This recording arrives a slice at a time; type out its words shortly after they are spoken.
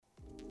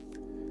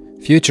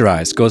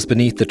Futurize goes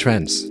beneath the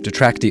trends to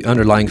track the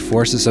underlying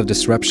forces of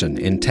disruption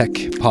in tech,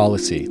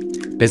 policy,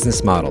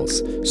 business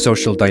models,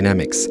 social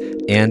dynamics,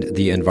 and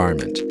the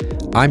environment.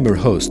 I'm your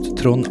host,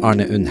 Trond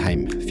Arne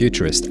Undheim,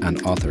 futurist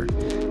and author.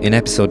 In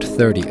episode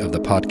 30 of the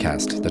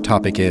podcast, the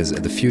topic is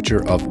the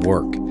future of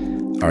work.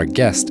 Our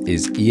guest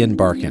is Ian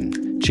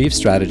Barkin, Chief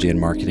Strategy and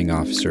Marketing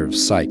Officer of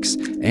Sykes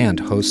and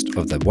host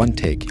of the One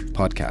Take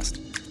podcast.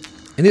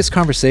 In this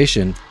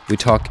conversation, we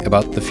talk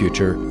about the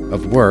future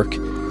of work,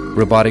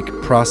 robotic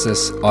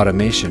process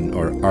automation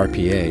or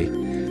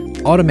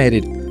RPA,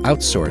 automated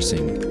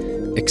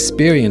outsourcing,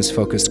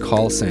 experience-focused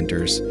call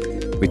centers.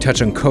 We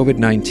touch on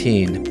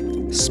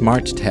COVID-19,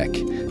 smart tech,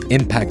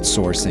 impact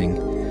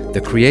sourcing,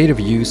 the creative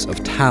use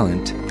of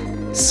talent,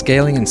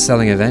 scaling and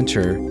selling a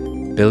venture,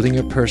 building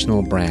your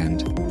personal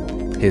brand,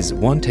 his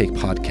One Take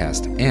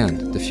podcast,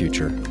 and the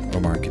future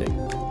of marketing.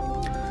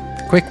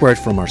 Quick word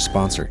from our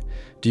sponsor.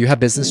 Do you have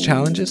business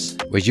challenges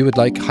where you would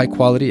like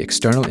high-quality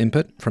external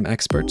input from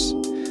experts?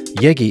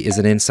 Yegi is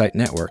an insight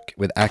network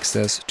with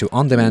access to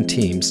on-demand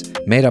teams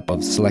made up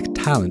of select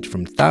talent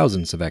from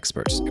thousands of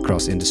experts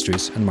across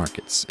industries and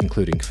markets,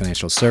 including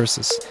financial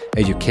services,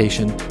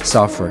 education,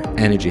 software,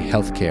 energy,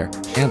 healthcare,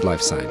 and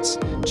life science.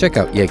 Check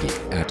out Yegi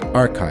at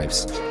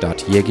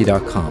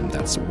archives.yegi.com.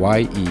 That's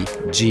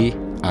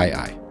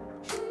YEGII.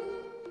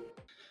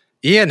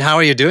 Ian, how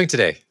are you doing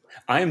today?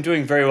 I am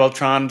doing very well,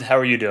 Trond. How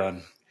are you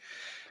doing?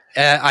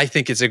 I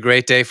think it's a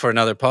great day for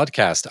another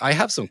podcast. I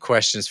have some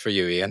questions for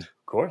you, Ian. Of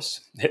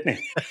course. Hit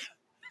me.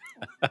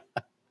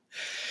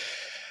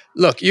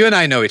 Look, you and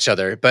I know each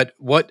other, but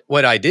what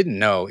I didn't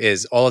know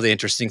is all of the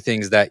interesting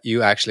things that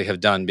you actually have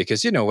done.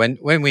 Because, you know, when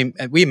we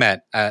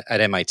met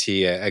at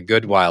MIT a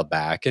good while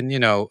back, and, you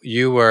know,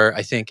 you were,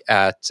 I think,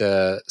 at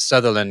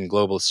Sutherland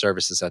Global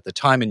Services at the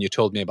time, and you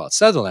told me about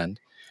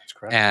Sutherland. That's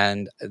correct.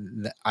 And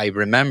I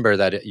remember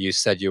that you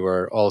said you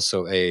were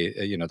also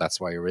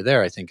that's why you were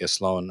there, I think, a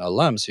Sloan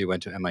alum, so you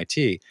went to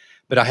MIT.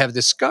 But I have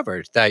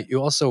discovered that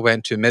you also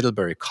went to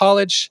Middlebury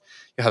College.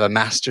 You have a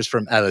master's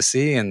from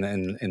LSE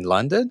in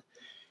London.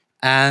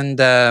 And,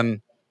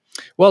 and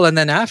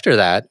then after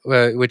that,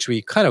 which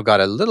we kind of got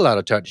a little out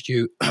of touch,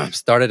 you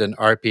started an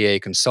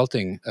RPA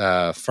consulting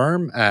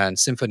firm and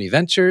Symphony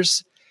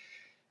Ventures.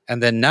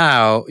 And then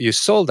now you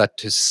sold that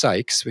to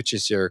Sykes, which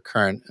is your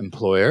current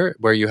employer,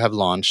 where you have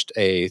launched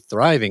a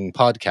thriving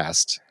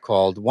podcast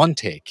called One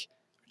Take,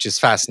 which is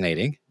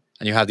fascinating.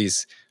 And you have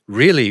these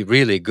really,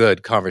 really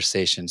good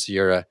conversations.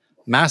 You're a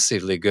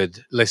massively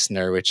good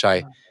listener, which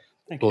I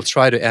will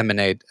try to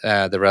emanate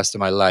the rest of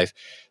my life.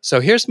 So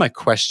here's my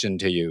question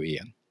to you,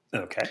 Ian.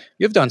 Okay.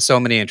 You've done so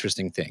many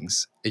interesting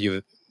things.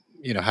 You've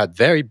had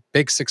very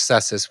big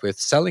successes with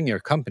selling your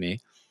company.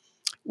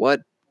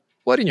 What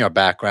in your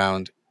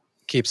background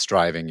keeps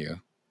driving you,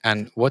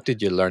 and what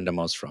did you learn the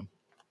most from?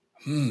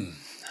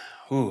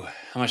 How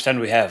much time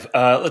do we have?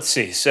 Let's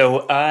see.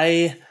 So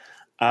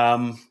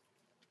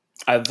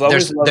I've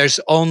always there's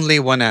only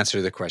one answer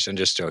to the question.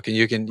 Just joking.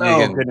 You can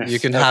have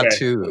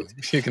two.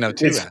 You can have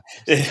two.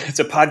 It's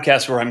a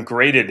podcast where I'm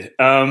graded.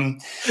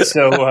 I've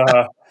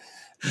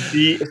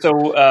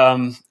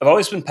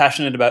always been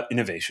passionate about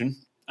innovation.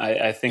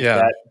 I think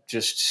that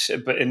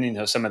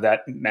some of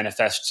that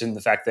manifests in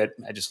the fact that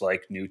I just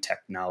like new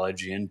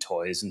technology and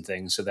toys and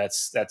things. So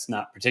that's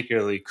not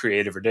particularly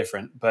creative or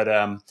different. But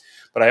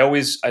I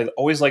always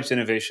liked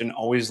innovation.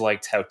 Always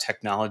liked how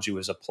technology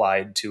was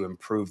applied to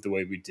improve the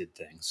way we did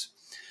things.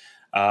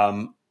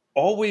 I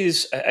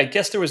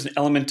guess there was an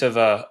element of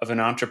an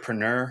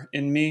entrepreneur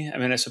in me. I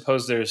mean, I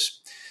suppose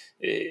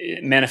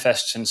it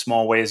manifests in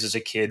small ways as a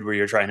kid where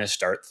you're trying to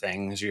start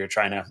things, or you're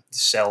trying to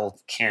sell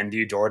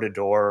candy door to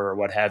door or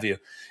what have you.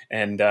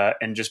 And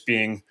just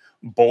being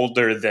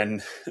bolder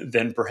than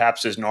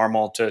perhaps is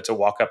normal to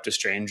walk up to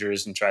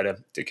strangers and try to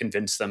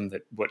convince them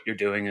that what you're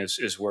doing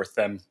is worth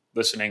them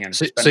listening. And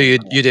so you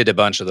did a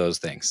bunch of those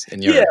things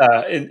in your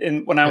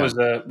when I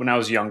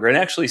was younger. And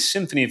actually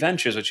Symphony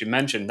Ventures, which you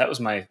mentioned, that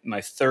was my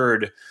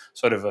third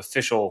sort of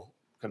official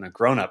kind of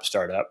grown-up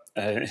startup,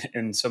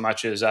 in so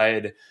much as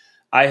I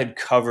had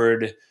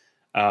covered.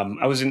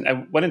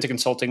 I went into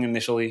consulting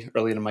initially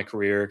early in my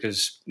career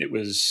because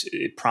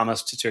it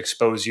promised to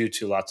expose you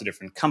to lots of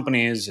different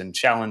companies and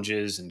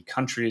challenges and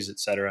countries, et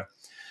cetera.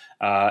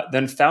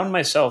 Then found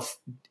myself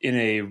in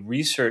a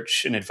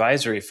research and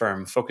advisory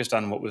firm focused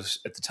on what was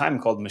at the time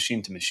called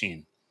machine to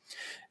machine.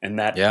 And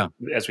that,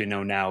 as we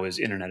know now, is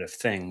Internet of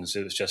Things.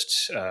 It was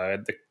just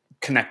the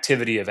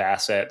connectivity of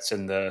assets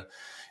and the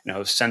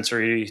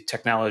sensory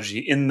technology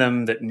in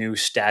them that knew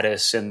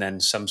status, and then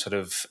some sort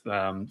of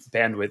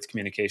bandwidth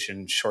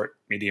communication, short,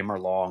 medium, or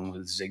long,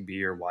 with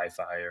Zigbee or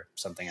Wi-Fi or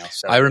something else.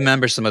 So, I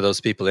remember some of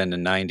those people in the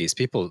 90s.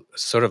 People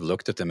sort of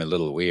looked at them a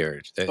little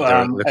weird.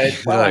 I'm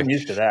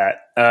used to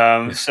that.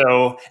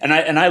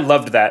 And I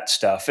loved that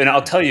stuff. And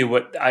I'll tell you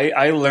what,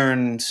 I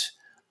learned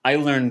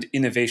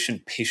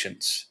innovation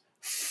patience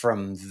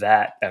from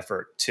that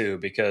effort too,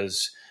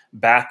 because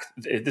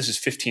this is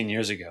 15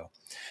 years ago.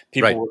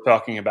 People were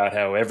talking about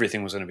how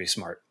everything was going to be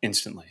smart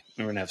instantly.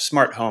 We were going to have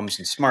smart homes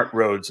and smart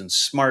roads and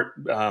smart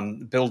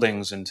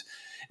buildings, and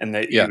and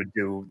that Yeah. you would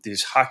do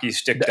these hockey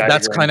stick That's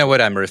diagrams. kind of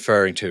what I'm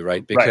referring to,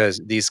 right? Because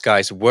these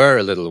guys were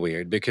a little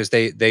weird because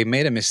they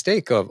made a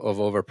mistake of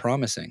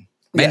overpromising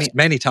Yes.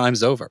 many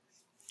times over.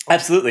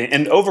 Absolutely.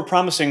 And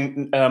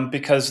overpromising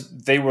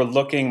because they were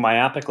looking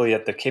myopically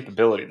at the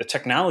capability. The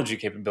technology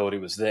capability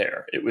was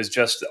there. It was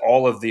just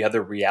all of the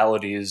other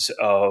realities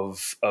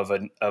of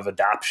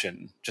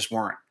adoption just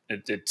weren't.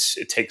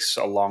 It takes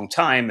a long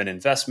time and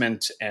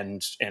investment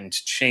and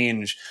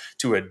change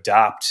to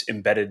adopt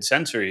embedded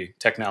sensory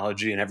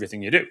technology in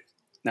everything you do.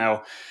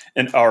 Now,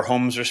 and our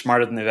homes are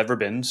smarter than they've ever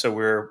been, so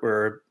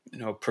we're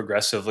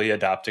progressively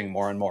adopting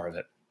more and more of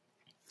it.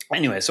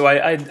 Anyway, so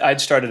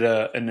I'd started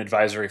an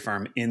advisory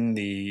firm in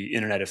the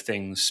Internet of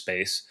Things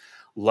space.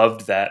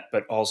 Loved that,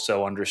 but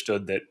also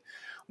understood that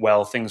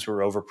while things were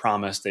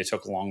overpromised, they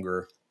took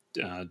longer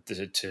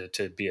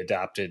to be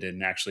adopted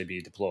and actually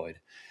be deployed.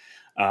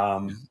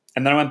 And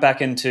then I went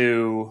back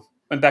into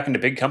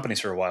big companies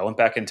for a while. Went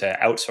back into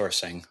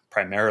outsourcing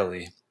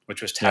primarily,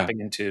 which was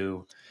tapping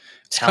into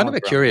It's kind of talent a around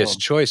the curious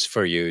world. choice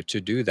for you to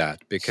do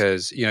that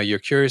because you're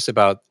curious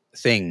about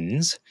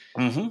things.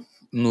 Mm-hmm.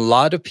 A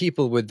lot of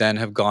people would then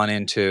have gone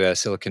into a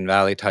Silicon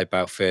Valley type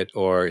outfit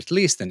or at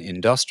least an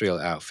industrial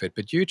outfit,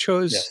 but you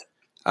chose Yes.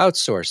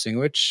 outsourcing,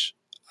 which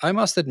I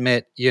must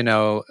admit,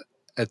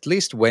 at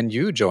least when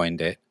you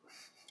joined it,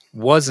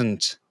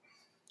 wasn't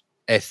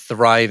a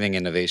thriving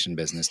innovation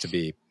business, to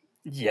be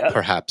Yeah.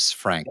 perhaps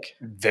frank.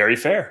 Very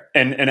fair.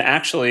 And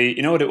actually,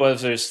 you know what it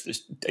was?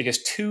 There's I guess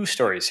two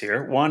stories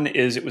here. One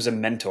is it was a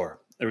mentor.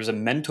 There was a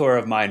mentor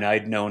of mine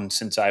I'd known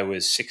since I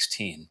was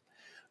 16,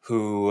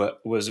 who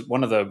was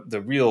one of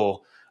the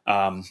real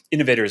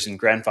innovators and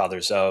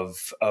grandfathers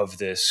of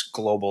this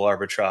global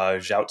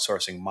arbitrage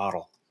outsourcing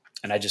model.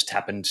 And I just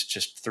happened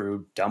just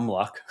through dumb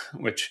luck,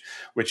 which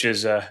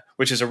is a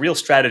real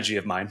strategy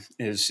of mine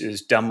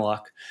is dumb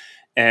luck,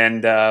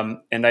 and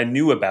I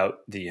knew about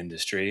the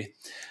industry.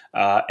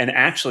 And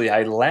actually,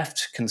 I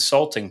left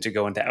consulting to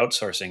go into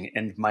outsourcing.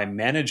 And my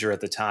manager at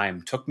the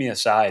time took me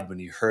aside when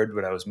he heard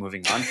what I was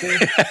moving on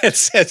to. It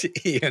says,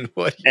 Ian,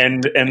 what?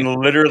 And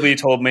literally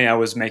told me I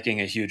was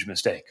making a huge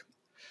mistake.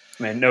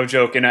 I mean, no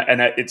joke. And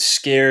it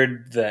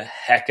scared the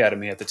heck out of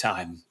me at the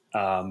time.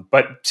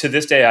 But to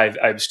this day,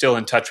 I'm still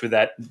in touch with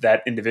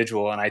that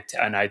individual. And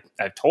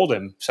I've told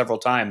him several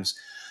times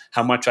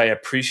how much I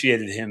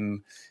appreciated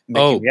him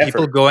making the effort.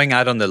 People going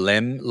out on the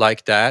limb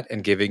like that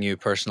and giving you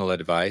personal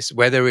advice,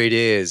 whether it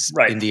is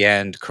in the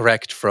end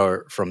correct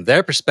from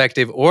their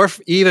perspective or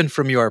even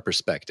from your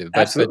perspective,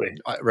 but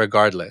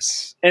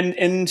regardless. And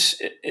in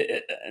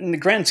the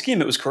grand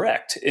scheme, it was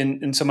correct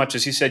in so much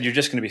as he said, you're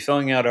just going to be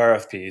filling out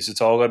RFPs.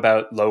 It's all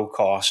about low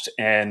cost,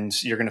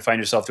 and you're going to find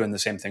yourself doing the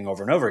same thing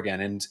over and over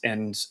again.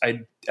 And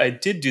I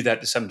did do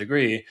that to some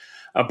degree,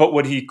 but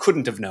what he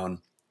couldn't have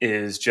known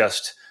is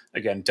just,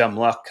 again, dumb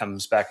luck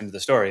comes back into the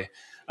story.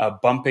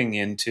 Bumping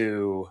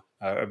into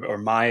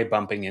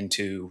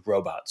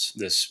robots,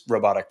 this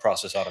robotic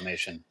process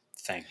automation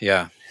thing.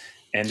 Yeah.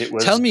 And it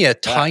was. Tell me a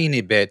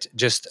tiny bit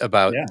just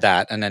about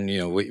that, and then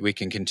we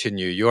can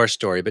continue your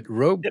story. But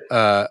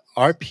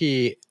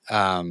RPA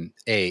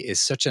is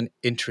such an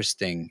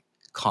interesting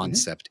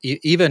concept,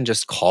 even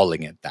just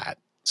calling it that.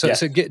 So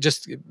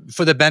just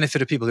for the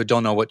benefit of people who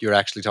don't know what you're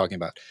actually talking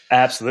about.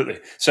 Absolutely.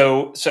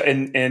 So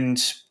and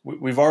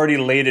we've already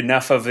laid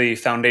enough of the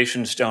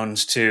foundation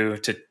stones to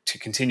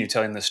continue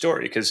telling the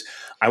story, because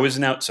I was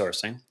in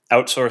outsourcing.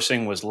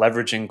 Outsourcing was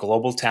leveraging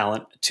global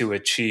talent to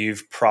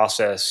achieve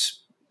process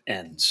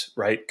ends,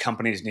 right?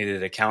 Companies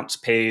needed accounts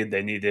paid,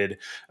 they needed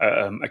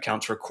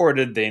accounts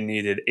recorded, they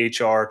needed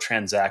HR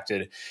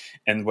transacted.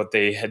 And what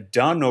they had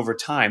done over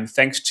time,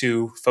 thanks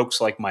to folks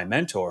like my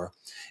mentor,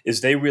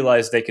 is they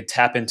realized they could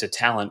tap into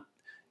talent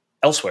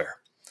elsewhere,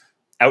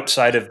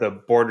 outside of the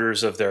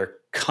borders of their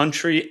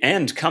country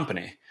and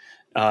company,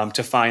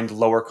 to find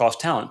lower cost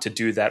talent to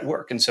do that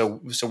work. And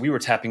so we were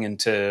tapping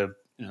into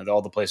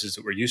all the places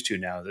that we're used to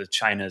now: the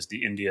Chinas,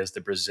 the Indias,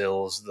 the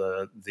Brazils,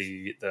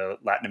 the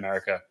Latin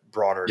America,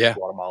 broader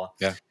Guatemala.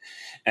 Yeah.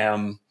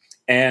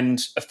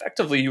 And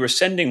effectively, you were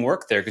sending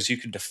work there because you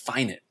could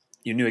define it.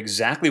 You knew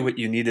exactly what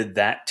you needed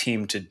that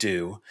team to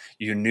do.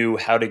 You knew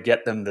how to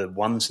get them the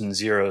ones and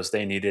zeros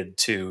they needed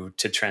to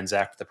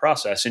transact the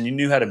process. And you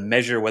knew how to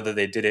measure whether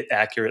they did it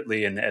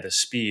accurately and at a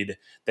speed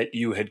that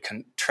you had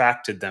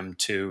contracted them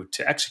to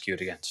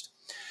execute against.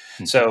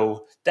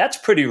 So that's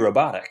pretty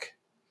robotic.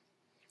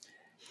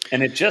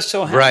 And it just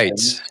so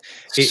happens...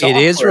 Right. It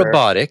is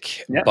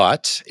robotic,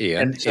 but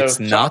Ian, it's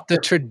not the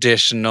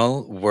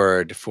traditional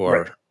word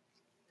for...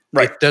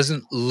 Right. It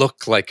doesn't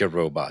look like a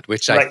robot,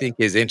 which I think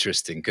is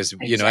interesting because,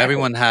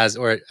 everyone has,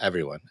 a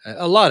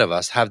lot of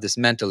us have this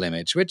mental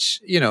image,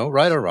 which,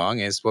 right or wrong,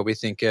 is what we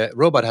think a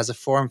robot has a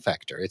form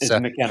factor. It's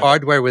a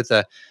hardware with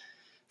a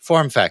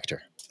form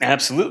factor.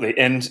 Absolutely.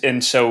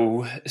 And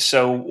so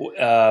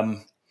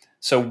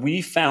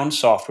we found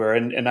software,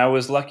 and I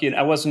was lucky, and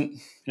I wasn't,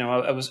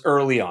 I was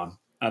early on.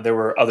 There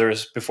were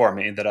others before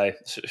me that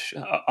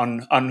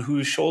on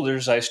whose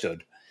shoulders I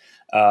stood.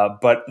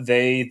 But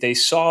they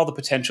saw the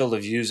potential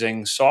of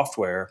using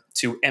software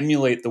to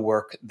emulate the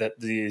work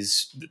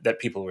that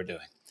people were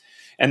doing.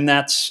 And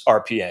that's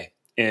RPA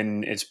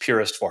in its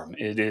purest form.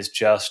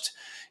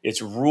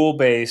 It's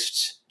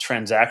rule-based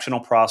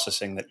transactional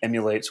processing that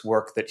emulates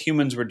work that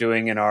humans were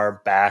doing in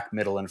our back,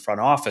 middle, and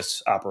front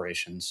office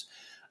operations.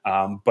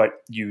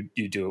 But you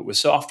do it with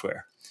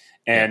software.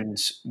 And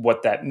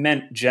what that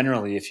meant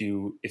generally, if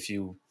you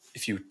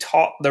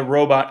taught the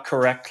robot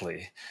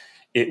correctly,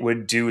 it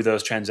would do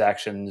those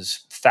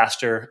transactions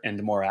faster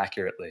and more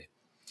accurately.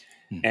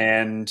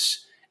 And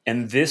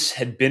this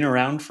had been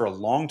around for a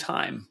long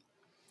time.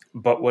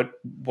 But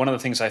one of the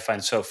things I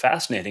find so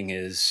fascinating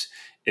is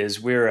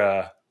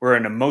we're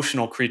an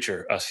emotional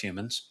creature, us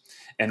humans,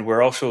 and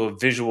we're also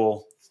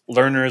visual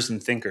learners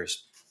and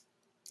thinkers.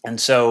 And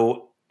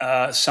so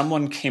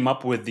someone came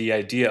up with the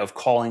idea of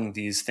calling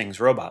these things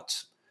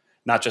robots,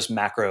 not just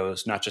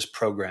macros, not just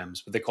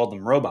programs, but they called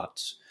them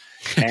robots.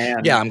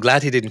 And yeah, I'm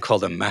glad he didn't call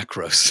them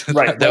macros.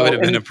 Right. that would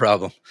have been a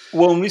problem.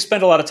 Well, and we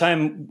spent a lot of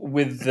time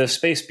with the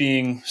space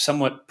being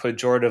somewhat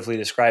pejoratively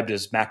described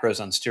as macros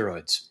on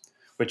steroids,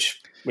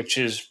 which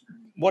is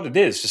what it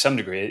is to some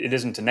degree. It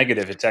isn't a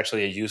negative. It's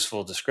actually a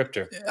useful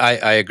descriptor. I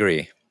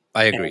agree.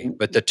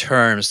 But the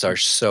terms are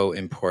so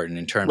important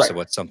in terms of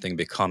what something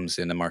becomes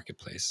in the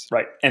marketplace.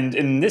 Right. And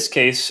in this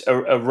case,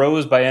 a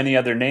rose by any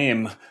other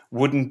name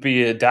wouldn't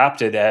be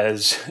adopted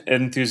as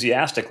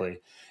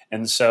enthusiastically.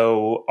 And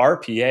so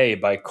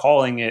RPA, by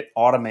calling it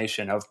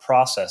automation of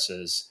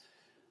processes,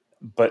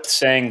 but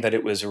saying that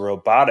it was a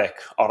robotic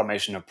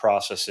automation of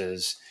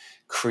processes,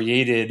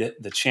 created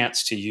the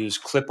chance to use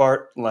clip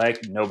art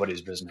like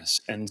nobody's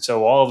business. And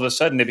so all of a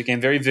sudden it became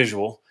very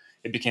visual.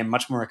 It became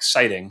much more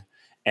exciting,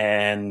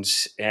 and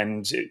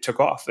it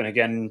took off. And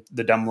again,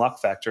 the dumb luck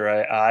factor,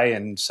 I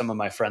and some of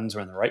my friends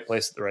were in the right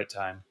place at the right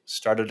time,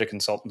 started a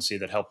consultancy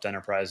that helped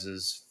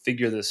enterprises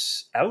figure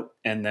this out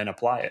and then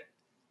apply it.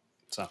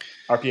 So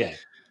RPA.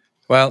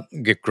 Well,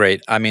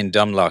 great. I mean,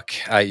 dumb luck.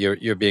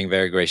 You're being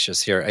very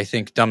gracious here. I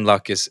think dumb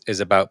luck is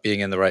about being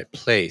in the right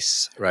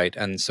place, right?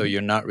 And so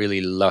you're not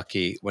really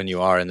lucky when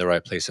you are in the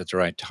right place at the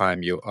right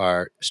time. You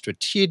are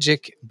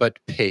strategic but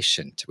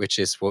patient, which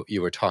is what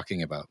you were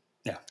talking about.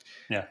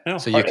 Yeah. No,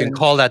 so you can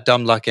call that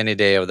dumb luck any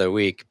day of the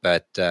week,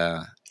 but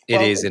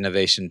it is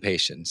innovation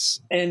patience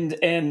and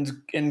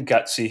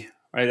gutsy.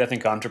 Right. I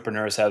think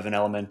entrepreneurs have an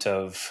element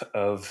of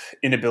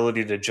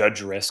inability to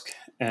judge risk.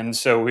 And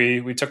so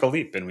we took a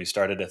leap and we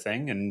started a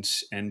thing,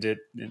 and it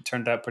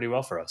turned out pretty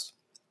well for us.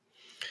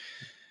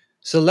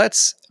 So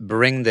let's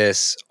bring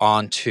this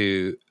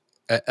onto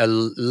a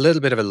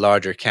little bit of a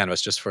larger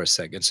canvas just for a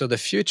second. So the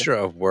future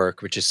of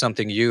work, which is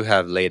something you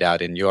have laid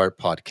out in your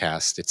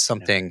podcast, it's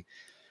something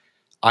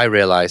I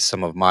realized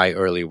some of my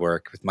early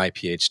work with my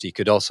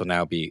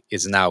PhD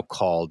is now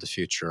called the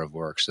future of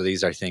work. So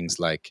these are things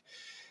like,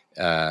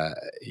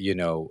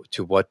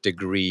 to what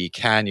degree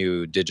can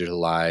you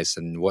digitalize,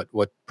 and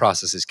what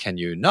processes can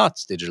you not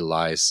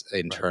digitalize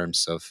in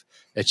terms of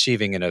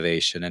achieving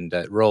innovation, and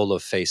the role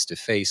of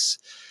face-to-face,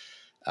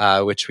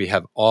 which we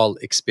have all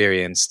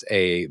experienced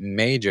a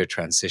major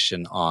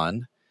transition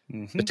on,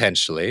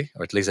 potentially,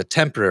 or at least a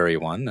temporary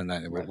one,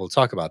 and we'll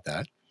talk about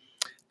that.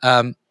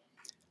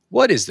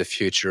 What is the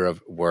future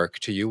of work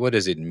to you? What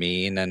does it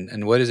mean?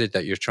 And what is it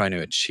that you're trying to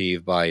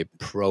achieve by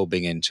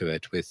probing into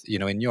it with,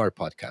 in your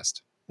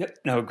podcast? Yep.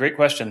 No, great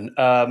question.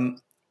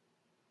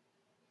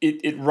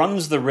 It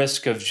runs the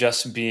risk of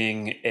just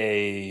being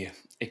a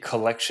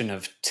collection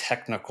of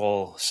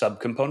technical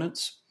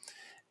subcomponents.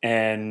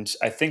 And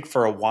I think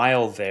for a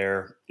while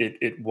there,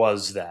 it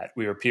was that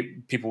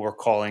people were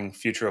calling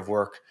future of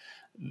work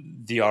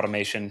the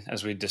automation,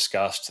 as we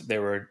discussed. They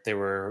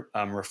were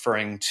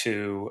referring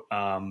to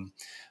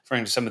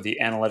some of the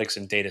analytics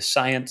and data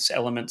science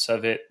elements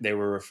of it. They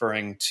were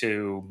referring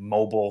to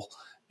mobile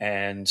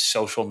and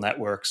social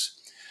networks.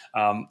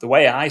 The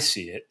way I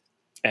see it,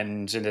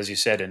 and as you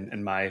said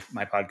in my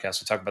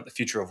podcast, I talk about the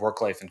future of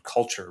work life and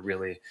culture.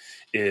 Really,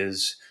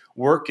 is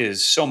work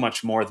is so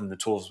much more than the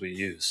tools we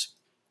use,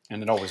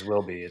 and it always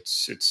will be.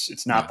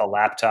 It's not the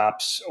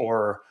laptops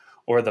or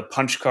the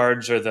punch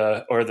cards or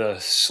the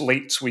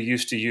slates we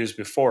used to use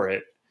before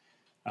it.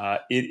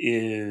 It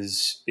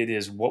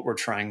is what we're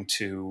trying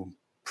to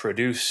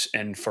produce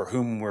and for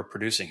whom we're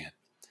producing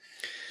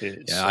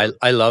it.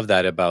 I love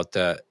that about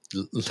the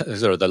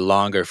sort of the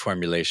longer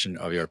formulation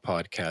of your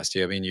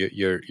podcast. I mean,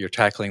 you're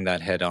tackling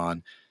that head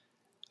on.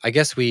 I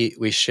guess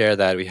we share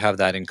that. We have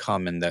that in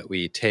common, that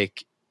we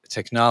take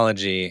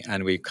technology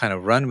and we kind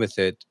of run with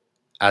it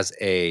as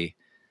a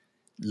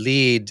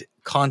lead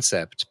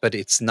concept, but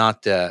it's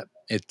not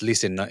at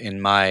least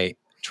in my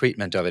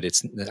treatment of it,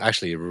 it's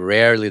actually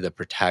rarely the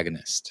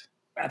protagonist.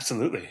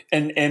 Absolutely.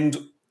 And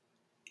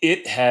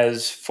it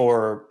has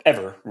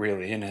forever,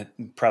 really, and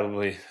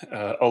probably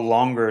a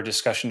longer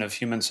discussion of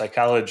human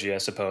psychology, I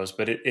suppose,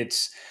 but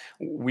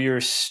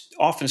we're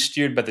often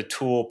steered by the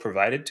tool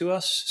provided to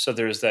us. So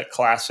there's that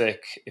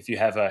classic, if you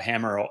have a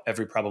hammer,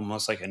 every problem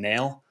looks like a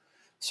nail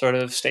sort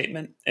of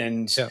statement.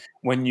 And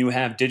when you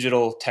have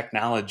digital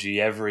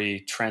technology, every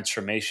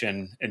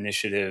transformation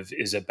initiative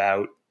is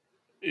about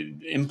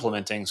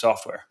implementing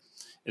software.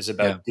 is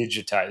about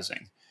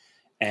digitizing.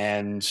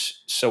 And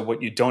so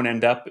what you don't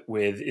end up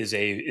with is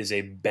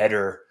a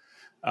better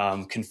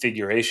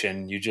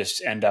configuration. You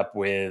just end up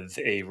with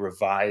a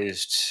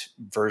revised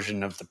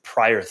version of the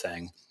prior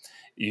thing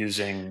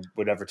using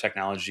whatever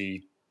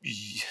technology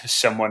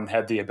someone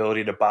had the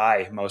ability to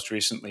buy most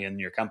recently in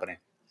your company.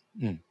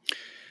 Mm.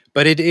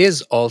 But it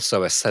is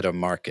also a set of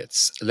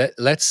markets.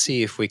 Let's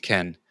see if we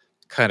can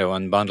kind of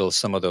unbundle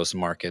some of those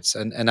markets.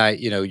 And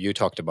you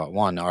talked about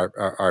one. Our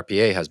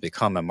RPA has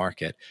become a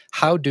market.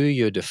 How do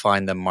you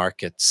define the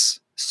markets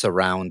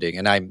surrounding?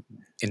 And I'm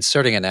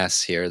inserting an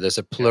S here. There's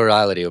a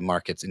plurality of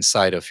markets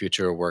inside of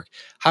Future of Work.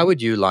 How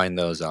would you line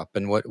those up?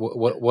 And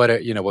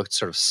what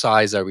sort of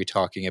size are we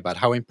talking about?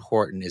 How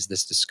important is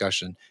this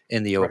discussion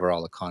in the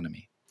overall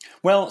economy?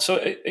 Well, so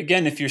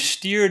again, if you're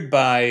steered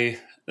by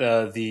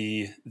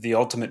the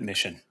ultimate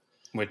mission,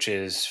 which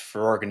is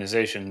for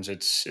organizations,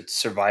 it's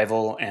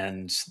survival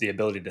and the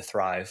ability to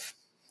thrive.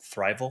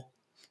 Thrival,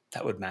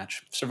 that would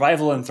match.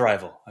 Survival and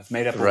thrival. I've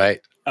made up a right.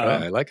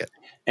 I like it.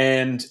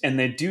 And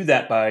they do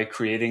that by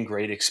creating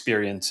great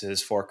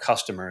experiences for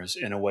customers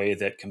in a way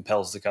that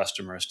compels the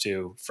customers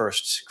to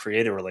first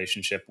create a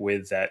relationship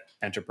with that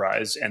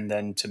enterprise and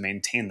then to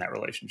maintain that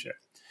relationship.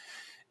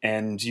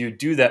 And you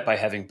do that by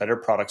having better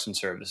products and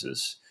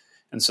services.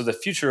 And so the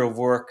future of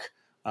work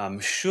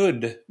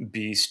should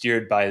be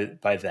steered by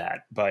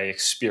that, by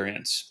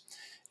experience.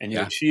 And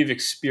you achieve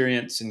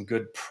experience and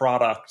good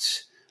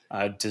product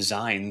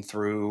design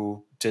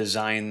through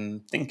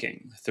design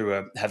thinking,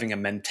 through having a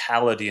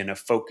mentality and a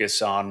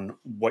focus on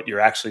what you're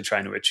actually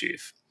trying to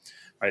achieve.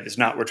 Right? It's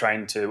not we're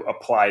trying to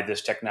apply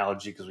this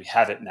technology because we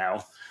have it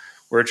now.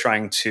 We're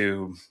trying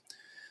to,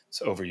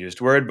 it's an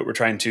overused word, but we're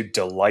trying to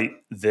delight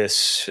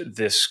this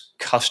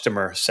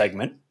customer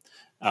segment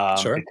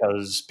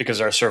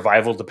because our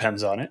survival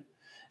depends on it.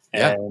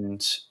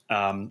 And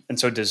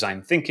so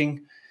design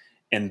thinking,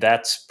 and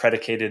that's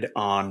predicated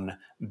on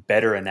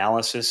better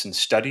analysis and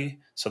study.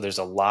 So there's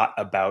a lot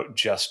about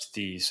just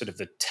the sort of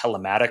the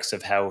telematics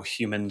of how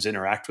humans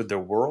interact with their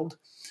world.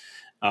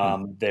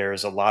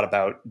 There's a lot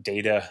about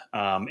data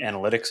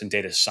analytics and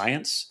data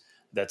science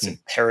that's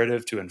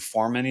imperative to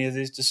inform any of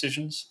these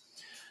decisions.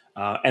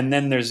 And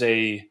then there's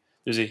a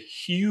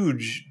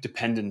huge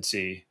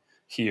dependency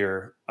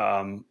here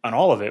on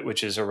all of it,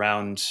 which is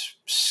around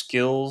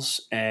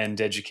skills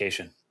and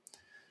education.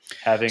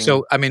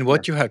 So, I mean,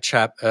 what you have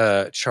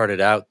charted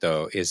out,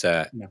 though, is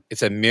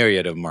it's a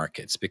myriad of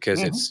markets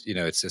because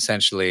it's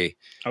essentially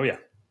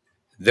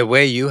the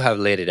way you have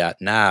laid it out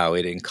now.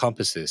 It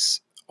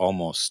encompasses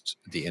almost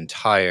the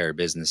entire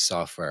business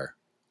software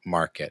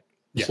market,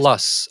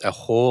 plus a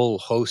whole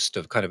host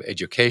of kind of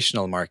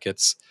educational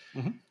markets,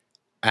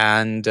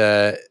 and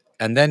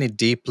then it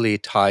deeply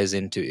ties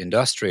into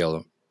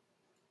industrial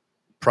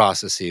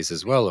processes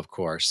as well, of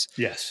course.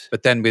 Yes.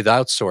 But then with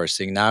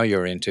outsourcing, now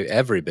you're into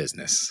every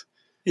business.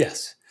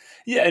 Yes.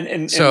 Yeah.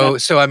 And so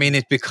I mean,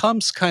 it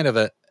becomes kind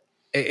of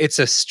it's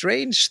a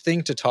strange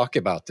thing to talk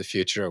about the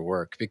future of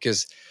work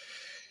because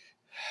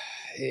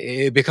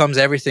it becomes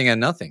everything and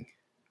nothing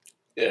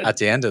at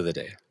the end of the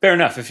day. Fair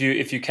enough. If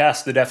you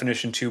cast the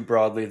definition too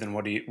broadly, then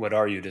what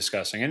are you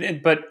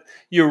discussing? But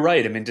you're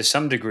right. I mean, to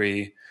some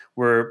degree,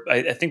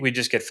 I think we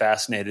just get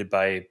fascinated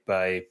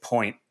by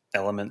point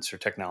elements or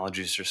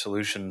technologies or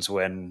solutions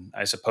when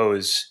I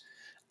suppose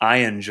I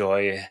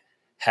enjoy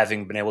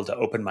having been able to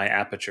open my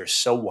aperture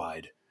so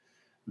wide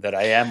that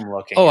I am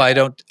looking. I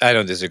don't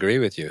disagree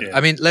with you. Yeah.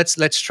 I mean,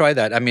 let's try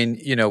that. I mean,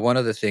 one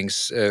of the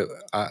things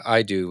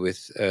I do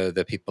with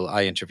the people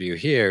I interview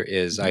here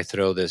is I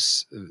throw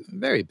this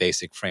very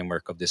basic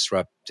framework of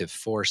disruptive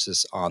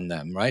forces on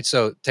them, right?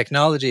 So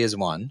technology is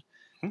one.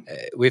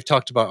 We've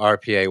talked about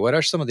RPA. What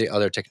are some of the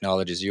other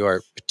technologies you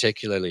are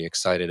particularly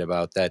excited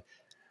about that,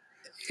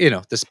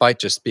 despite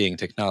just being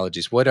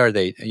technologies, what are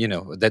they,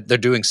 that they're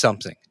doing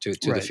something to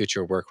the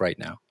future of work right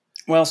now?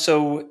 Well,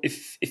 so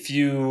if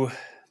you,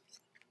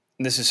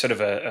 this is sort of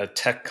a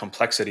tech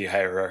complexity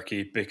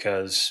hierarchy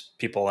because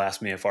people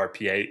ask me if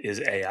RPA is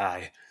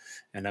AI,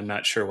 and I'm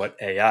not sure what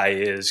AI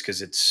is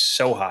because it's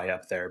so high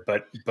up there.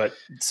 But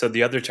so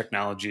the other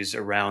technologies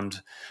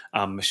around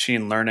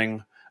machine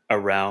learning,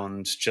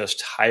 around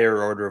just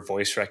higher order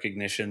voice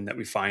recognition that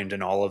we find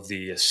in all of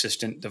the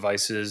assistant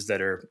devices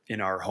that are in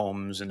our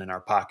homes and in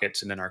our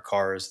pockets and in our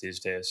cars these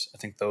days. I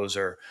think those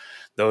are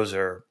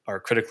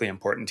critically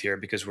important here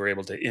because we're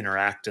able to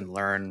interact and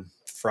learn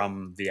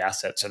from the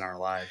assets in our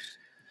lives.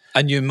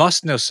 And you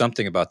must know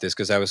something about this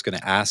because I was going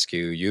to ask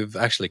you, you've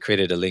actually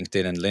created a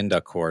LinkedIn and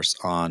Lynda course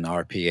on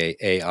RPA,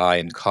 AI,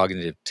 and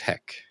cognitive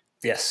tech.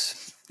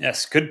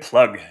 Yes, good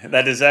plug.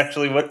 That is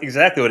actually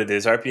exactly what it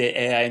is. RPA,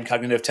 AI, and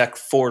cognitive tech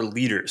for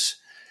leaders.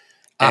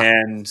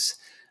 And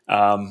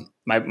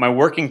my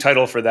working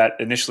title for that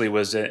initially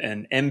was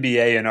an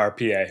MBA in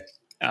RPA,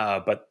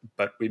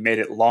 but we made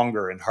it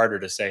longer and harder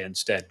to say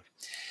instead.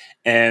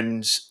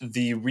 And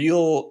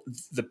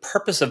the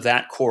purpose of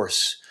that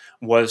course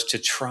was to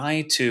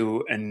try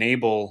to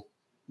enable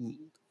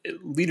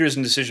leaders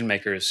and decision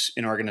makers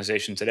in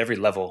organizations at every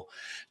level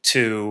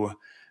to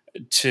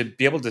to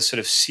be able to sort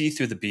of see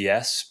through the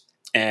BS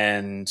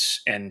and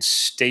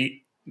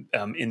state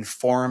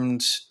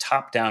informed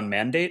top-down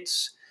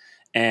mandates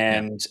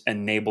and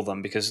enable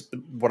them. Because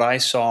what I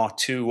saw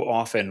too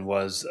often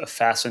was a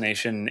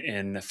fascination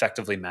in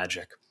effectively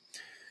magic,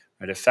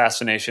 right? A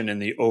fascination in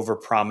the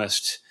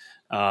overpromised,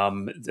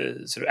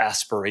 the sort of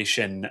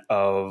aspiration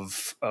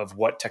of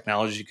what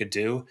technology could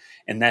do,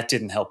 and that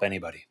didn't help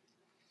anybody.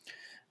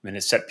 I mean,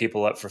 it set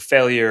people up for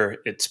failure.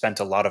 It spent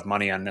a lot of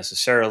money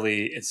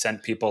unnecessarily. It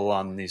sent people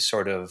on these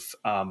sort of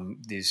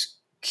these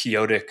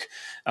chaotic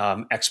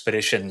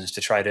expeditions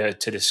to try to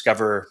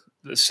discover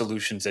the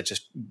solutions that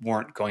just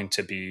weren't going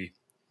to be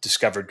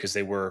discovered because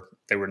they were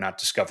not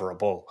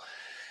discoverable.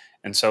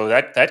 And so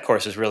that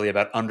course is really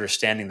about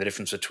understanding the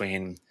difference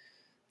between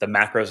the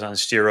macros on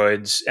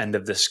steroids end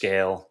of the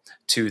scale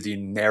to the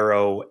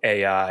narrow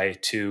AI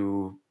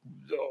to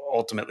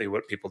ultimately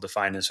what people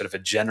define as sort of a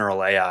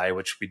general AI,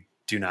 which we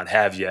do not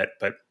have yet,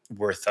 but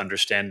worth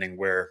understanding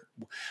where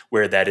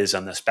that is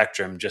on the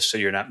spectrum, just so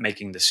you're not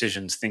making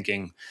decisions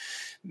thinking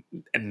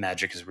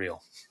magic is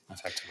real,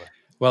 effectively.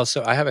 Well,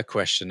 so I have a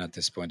question at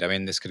this point. I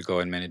mean, this could go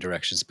in many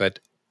directions, but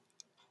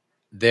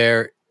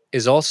there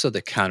is also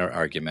the counter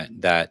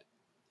argument that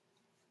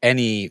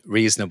any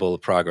reasonable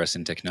progress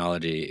in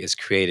technology is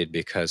created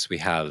because we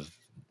have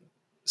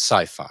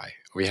sci-fi,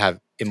 we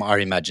have our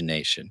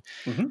imagination,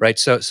 right?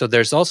 So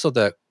there's also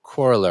the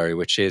corollary,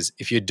 which is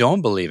if you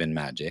don't believe in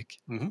magic,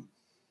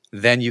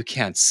 then you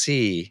can't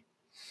see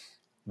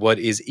what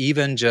is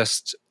even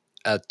just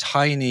a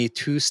tiny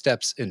 2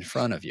 steps in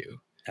front of you.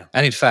 Yeah.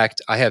 And in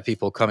fact, I have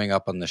people coming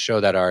up on the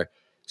show that are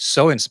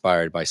so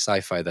inspired by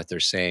sci-fi that they're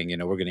saying,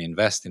 we're going to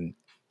invest in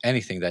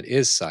anything that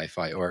is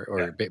sci-fi,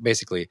 or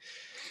basically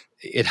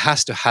it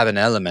has to have an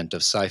element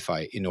of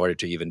sci-fi in order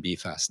to even be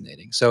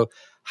fascinating. So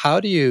how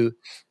do you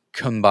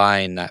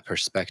combine that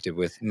perspective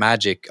with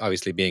magic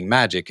obviously being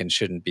magic and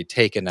shouldn't be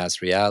taken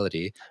as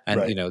reality,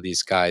 and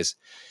these guys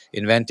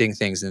inventing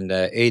things in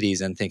the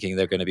 80s and thinking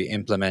they're going to be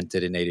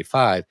implemented in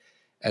 85,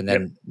 and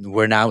then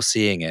we're now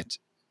seeing it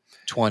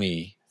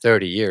 20,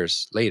 30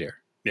 years later?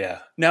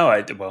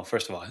 Well,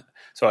 first of all,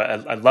 so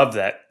I love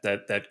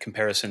that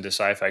comparison to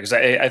sci-fi, because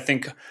I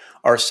think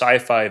our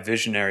sci-fi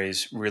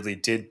visionaries really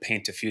did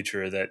paint a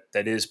future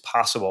that is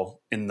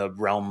possible in the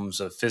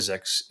realms of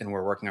physics, and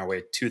we're working our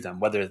way to them.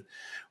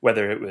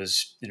 Whether it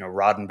was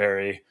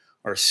Roddenberry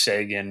or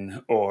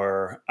Sagan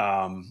or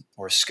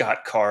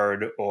Scott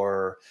Card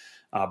or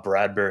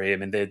Bradbury. I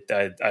mean,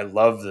 I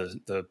love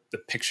the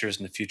pictures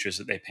and the futures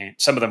that they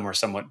paint. Some of them were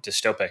somewhat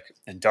dystopic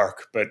and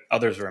dark, but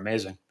others were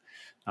amazing.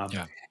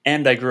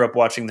 And I grew up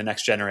watching The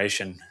Next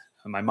Generation.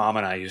 My mom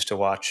and I used to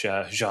watch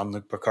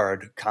Jean-Luc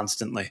Picard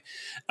constantly.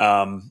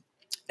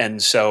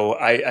 And so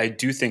I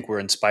do think we're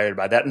inspired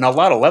by that. And a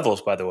lot of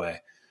levels, by the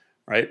way,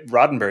 right?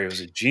 Roddenberry was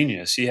a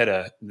genius. He had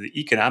the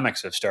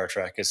economics of Star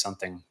Trek is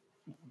something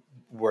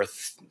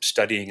worth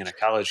studying in a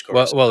college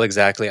course. Well,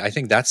 exactly. I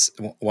think that's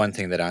one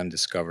thing that I'm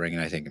discovering,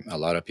 and I think a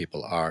lot of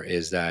people are,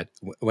 is that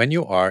when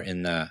you are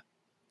in the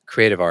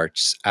creative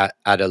arts at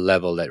a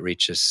level that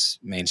reaches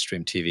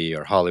mainstream TV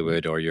or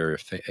Hollywood, or you're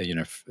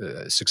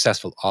a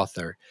successful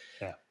author.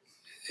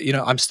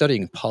 I'm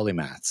studying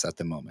polymaths at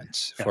the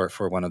moment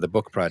for one of the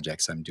book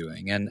projects I'm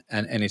doing, and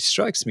it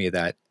strikes me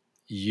that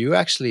you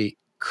actually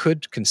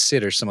could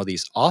consider some of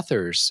these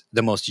authors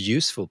the most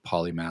useful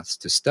polymaths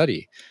to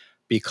study,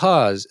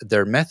 because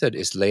their method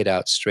is laid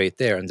out straight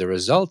there, and the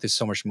result is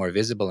so much more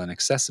visible and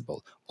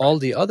accessible. All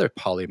the other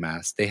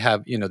polymaths, they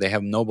have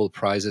Nobel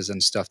Prizes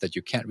and stuff that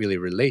you can't really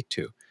relate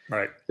to.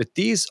 Right. But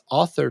these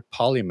authored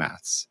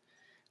polymaths,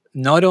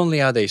 not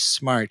only are they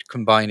smart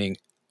combining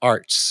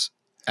arts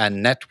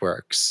and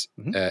networks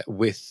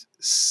with,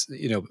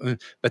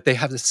 but they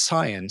have the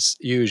science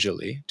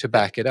usually to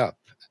back it up.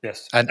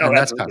 Yes. And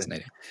that's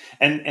fascinating.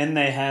 And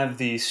they have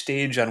the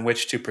stage on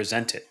which to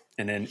present it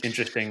in an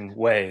interesting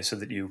way, so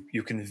that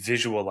you can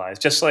visualize.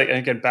 Just like,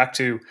 again, back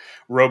to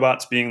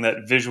robots being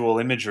that visual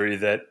imagery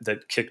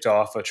that kicked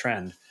off a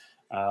trend.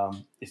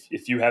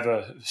 If you have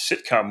a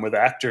sitcom with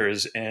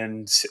actors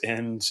and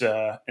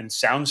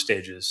sound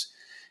stages,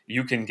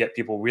 you can get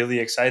people really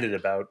excited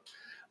about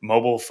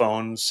mobile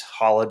phones,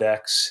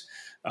 holodecks,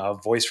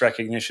 voice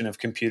recognition of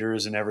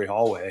computers in every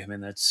hallway. I mean,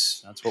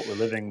 that's what we're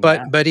living.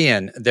 But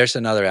Ian, there's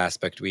another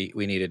aspect we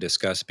need to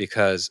discuss,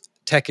 because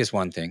tech is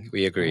one thing,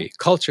 we agree.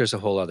 Culture is a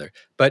whole other.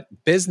 But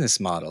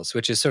business models,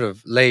 which is sort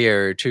of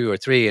layer 2 or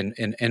 3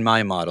 in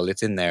my model,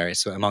 it's in there,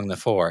 so among the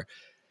 4.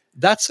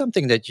 That's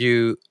something that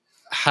you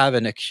have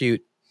an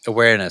acute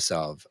awareness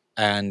of.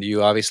 And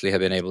you obviously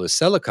have been able to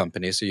sell a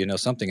company, so you know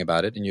something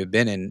about it. And you've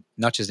been in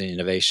not just in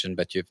innovation,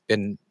 but you've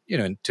been,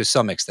 to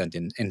some extent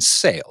in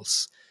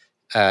sales.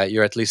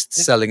 You're at least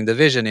selling the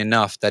vision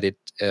enough that it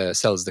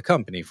sells the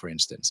company, for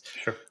instance.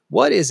 Sure.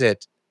 What is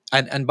it?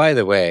 And by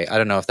the way, I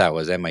don't know if that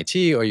was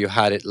MIT or you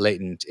had it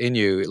latent in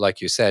you, like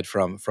you said,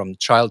 from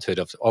childhood,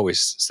 of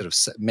always sort of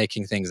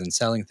making things and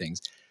selling things.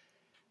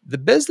 The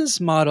business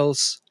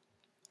models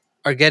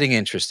are getting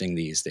interesting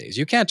these days.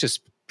 You can't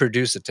just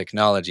produce a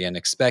technology and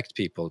expect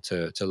people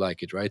to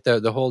like it, right?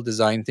 The whole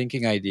design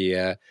thinking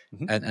idea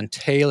and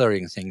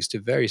tailoring things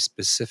to very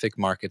specific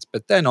markets,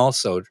 but then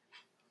also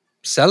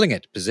selling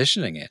it,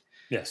 positioning it.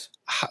 Yes.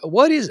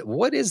 What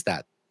is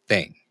that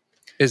thing?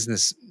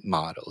 Business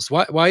models.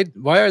 Why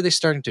are they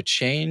starting to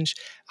change?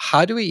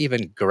 How do we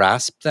even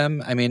grasp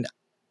them? I mean,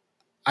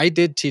 I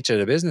did teach at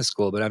a business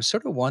school, but I'm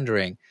sort of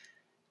wondering,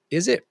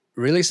 is it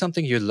really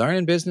something you learn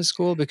in business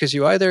school? Because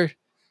you either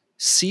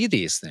see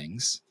these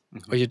things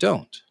or you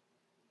don't.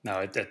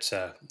 No, that's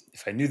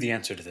if I knew the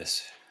answer to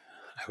this,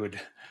 I would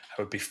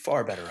be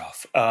far better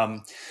off.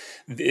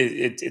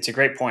 It's a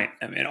great point.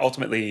 I mean,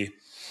 ultimately,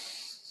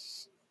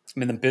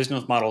 the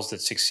business models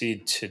that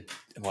succeed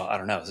well, I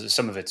don't know.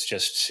 Some of it's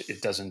just,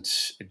 it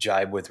doesn't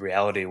jibe with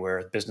reality,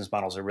 where business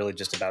models are really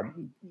just about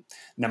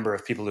number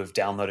of people who've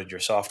downloaded your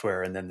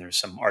software, and then there's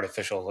some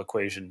artificial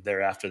equation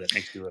thereafter that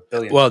makes you a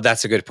billion. Well,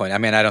 that's a good point. I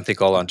mean, I don't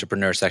think all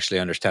entrepreneurs actually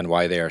understand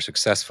why they are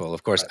successful.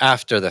 Of course,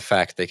 after the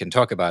fact, they can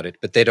talk about it,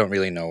 but they don't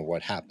really know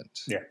what happened.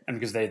 Yeah, and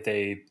because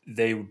they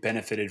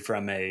benefited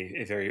from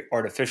a very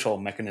artificial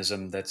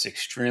mechanism that's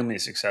extremely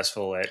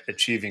successful at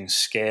achieving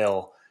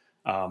scale,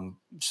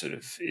 sort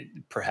of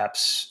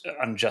perhaps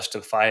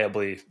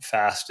unjustifiably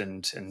fast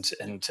and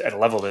at a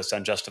level that's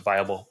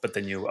unjustifiable, but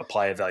then you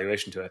apply a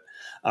valuation to it.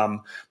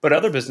 But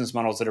other business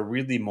models that are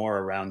really more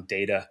around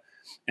data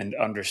and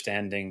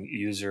understanding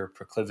user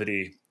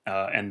proclivity,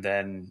 and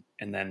then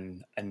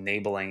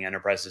enabling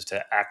enterprises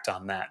to act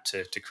on that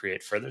to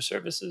create further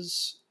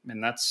services. I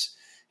mean,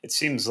 it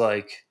seems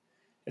like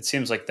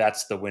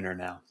that's the winner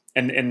now.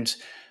 And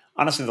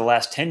honestly, the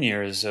last 10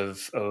 years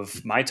of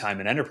my time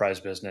in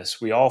enterprise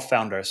business, we all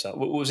found ourselves.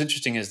 What was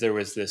interesting is there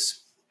was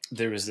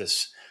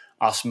this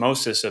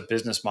osmosis of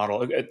business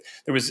model.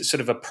 There was sort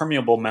of a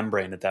permeable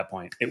membrane at that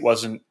point. It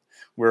wasn't,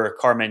 we're a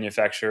car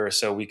manufacturer,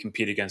 so we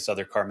compete against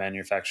other car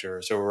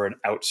manufacturers, or we're an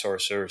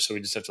outsourcer, so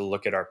we just have to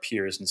look at our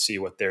peers and see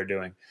what they're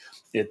doing.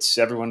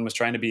 Everyone was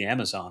trying to be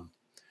Amazon,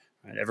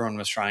 right? Everyone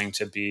was trying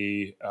to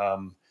be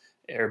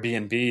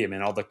Airbnb. I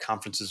mean, all the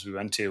conferences we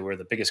went to, where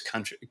the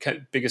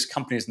biggest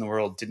companies in the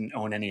world didn't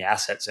own any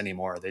assets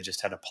anymore; they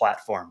just had a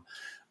platform.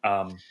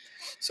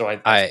 So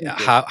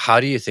how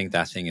do you think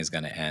that thing is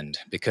going to end?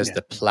 Because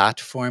the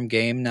platform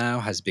game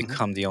now has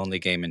become the only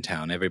game in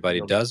town.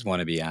 Everybody does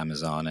want to be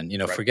Amazon, and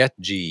forget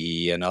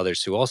GE and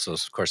others who also,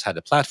 of course, had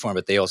a platform,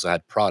 but they also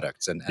had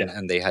products and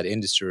they had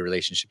industry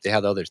relationship. They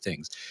had other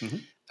things,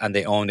 and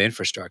they owned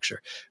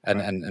infrastructure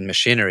and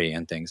machinery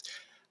and things.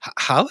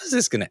 How is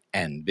this going to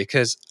end?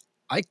 Because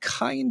I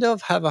kind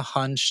of have a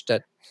hunch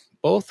that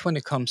both when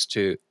it comes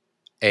to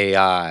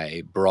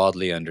AI,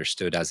 broadly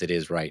understood as it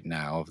is right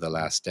now, of the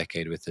last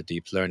decade with the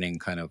deep learning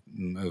kind of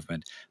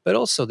movement, but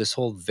also this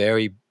whole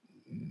very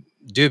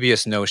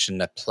dubious notion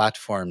that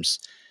platforms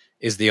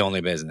is the only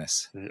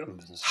business.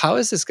 How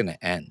is this going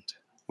to end?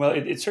 Well,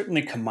 it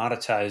certainly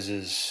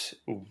commoditizes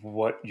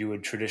what you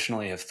would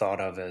traditionally have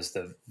thought of as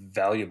the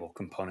valuable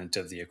component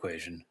of the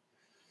equation.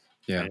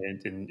 Yeah.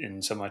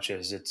 In so much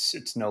as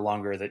it's no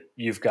longer that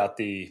you've got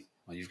the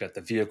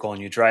vehicle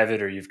and you drive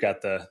it, or you've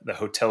got the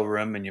hotel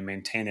room and you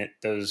maintain it.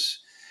 That's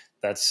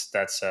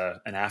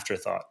an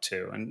afterthought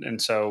too. And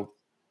so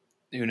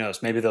who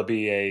knows? Maybe there'll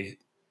be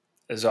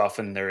as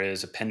often there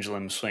is a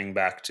pendulum swing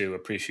back to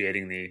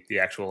appreciating the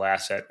actual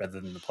asset rather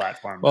than the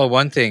platform. Well,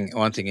 one thing,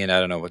 and I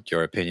don't know what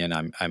your opinion.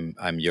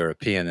 I'm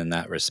European in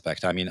that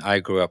respect. I mean, I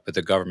grew up with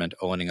the government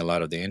owning a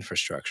lot of the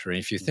infrastructure, and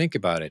if you think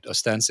about it,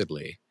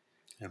 ostensibly,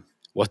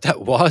 what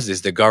that was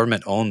is the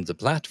government owned the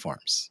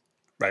platforms.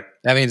 Right.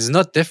 I mean, it's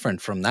not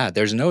different from that.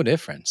 There's no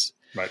difference.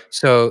 Right.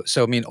 So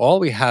I mean, all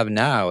we have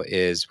now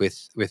is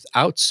with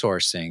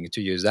outsourcing,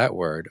 to use that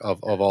word,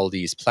 of all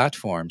these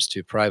platforms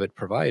to private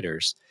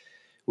providers,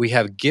 we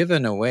have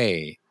given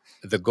away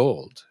the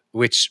gold,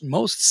 which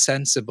most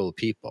sensible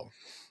people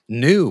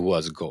knew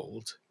was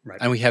gold. Right.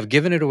 And we have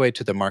given it away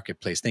to the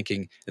marketplace,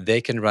 thinking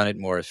they can run it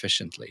more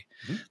efficiently.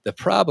 The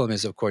problem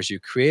is, of course, you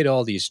create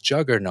all these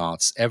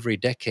juggernauts every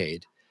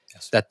decade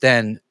that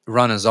then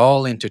run us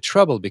all into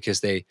trouble because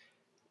they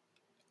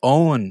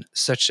own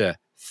such a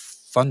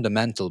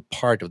fundamental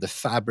part of the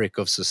fabric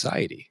of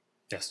society.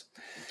 Yes.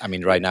 I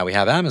mean, right now we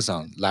have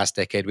Amazon. Last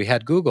decade we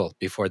had Google.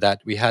 Before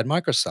that we had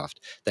Microsoft.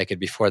 Decade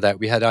before that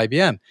we had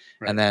IBM.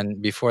 Right. And then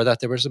before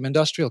that there were some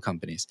industrial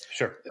companies.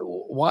 Sure.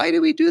 Why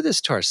do we do this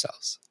to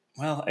ourselves?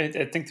 Well, I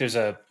think there's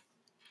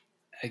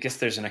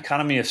an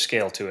economy of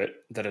scale to it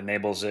that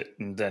enables it,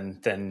 and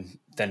then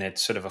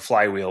it's sort of a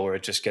flywheel where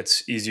it just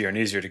gets easier and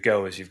easier to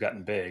go as you've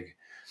gotten big.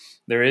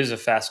 There is a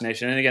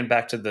fascination, and again,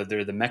 back to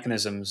the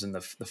mechanisms and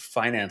the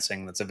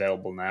financing that's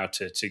available now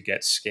to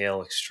get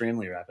scale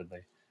extremely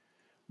rapidly.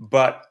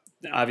 But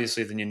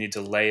obviously, then you need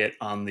to lay it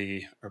on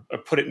or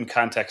put it in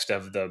context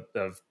of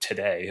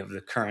today, of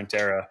the current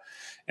era,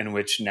 in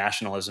which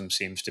nationalism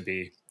seems to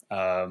be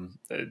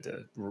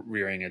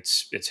rearing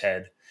its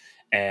head,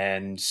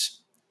 and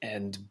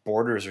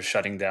borders are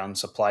shutting down,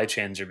 supply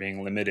chains are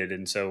being limited,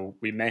 and so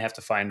we may have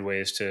to find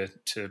ways to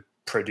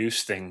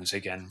produce things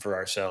again for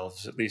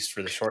ourselves, at least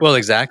for the short Well, term.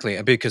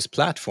 exactly, because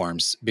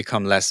platforms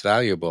become less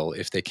valuable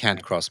if they can't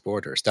Right. cross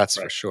borders. That's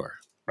for Right. sure.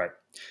 Right.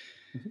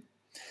 Mm-hmm.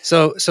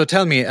 So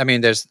tell me, I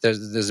mean,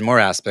 there's more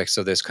aspects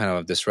of this kind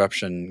of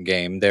disruption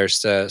game.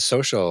 There's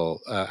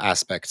social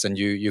aspects, and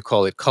you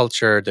call it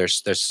culture.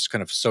 There's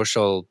kind of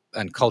social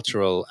and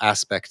cultural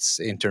aspects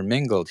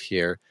intermingled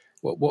here.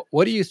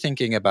 What are you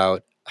thinking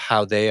about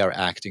how they are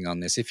acting on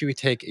this? If you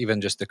take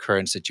even just the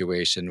current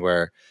situation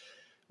where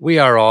we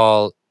are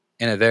all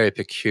in a very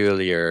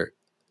peculiar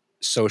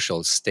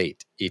social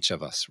state, each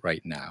of us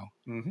right now,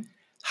 Mm-hmm.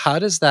 how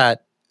does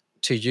that,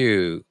 to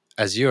you,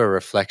 as you are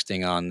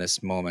reflecting on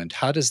this moment,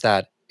 how does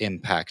that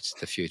impact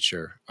the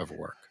future of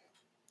work?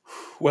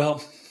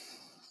 Well,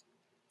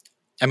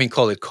 I mean,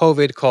 call it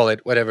COVID, call it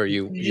whatever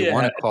you want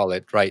yeah. to call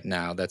it right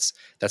now. That's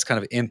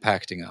kind of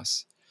impacting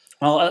us.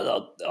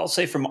 Well, I'll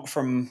say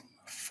from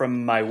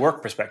my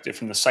work perspective,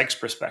 from the Sykes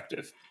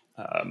perspective,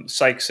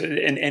 Sykes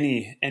in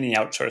any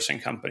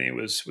outsourcing company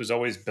was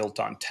always built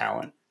on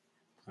talent,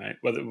 right?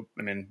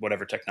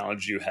 Whatever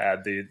technology you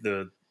had,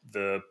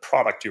 the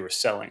product you were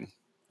selling,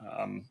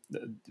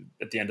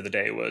 at the end of the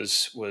day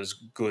was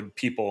good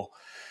people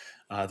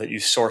that you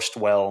sourced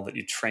well, that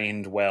you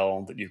trained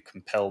well, that you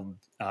compelled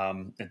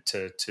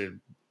to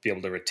be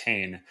able to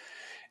retain.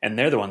 And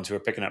they're the ones who are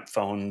picking up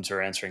phones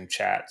or answering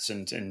chats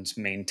and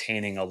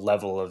maintaining a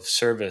level of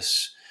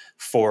service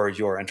for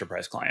your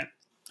enterprise client.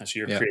 So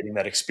you're Yeah, creating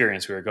that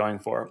experience we were going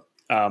for.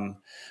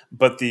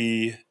 But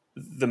the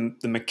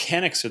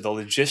mechanics or the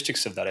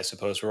logistics of that, I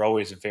suppose, were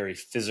always very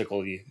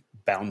physically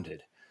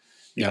bounded.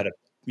 You yeah, had a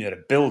you had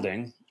a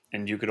building,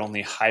 and you could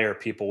only hire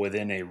people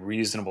within a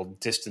reasonable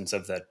distance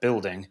of that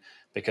building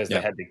because they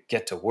yeah, had to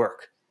get to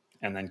work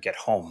and then get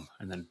home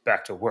and then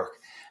back to work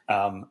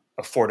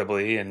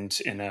affordably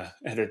and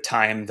at a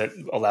time that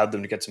allowed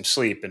them to get some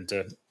sleep and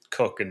to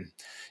cook and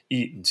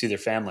eat and see their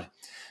family.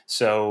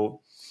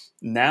 So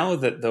now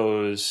that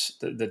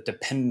the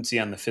dependency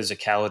on the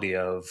physicality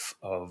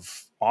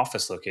of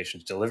office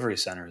locations, delivery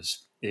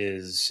centers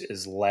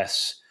is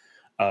less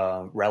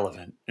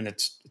relevant, and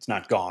it's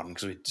not gone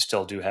because we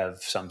still do have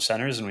some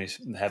centers, and we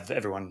have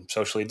everyone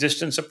socially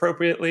distanced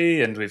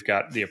appropriately, and we've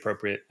got the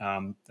appropriate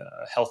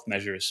health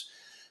measures.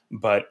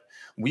 But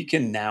we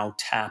can now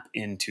tap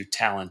into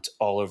talent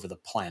all over the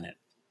planet,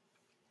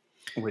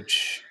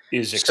 which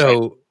is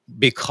exciting. so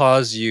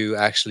because you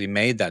actually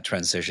made that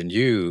transition,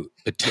 you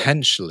Yeah.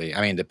 potentially,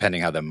 I mean,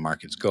 depending how the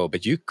markets go,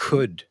 but you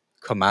could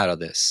come out of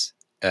this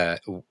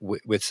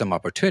with some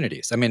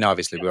opportunities. I mean,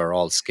 obviously, we are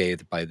all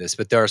scathed by this,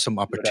 but there are some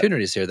No doubt.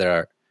 opportunities here that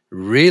are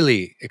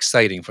really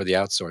exciting for the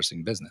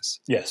outsourcing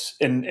business. Yes,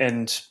 and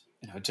and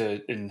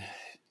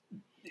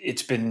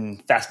it's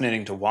been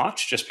fascinating to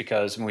watch just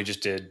because we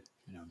just did,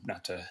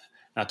 not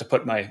to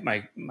put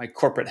my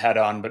corporate hat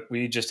on, but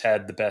we just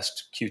had the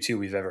best Q2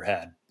 we've ever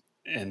had.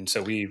 And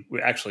so we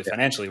actually Yeah.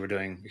 financially we're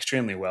doing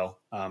extremely well,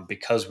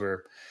 because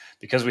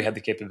we had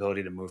the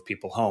capability to move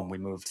people home. We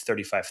moved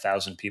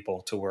 35,000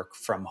 people to work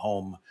from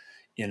home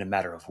in a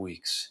matter of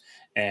weeks.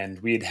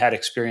 And we had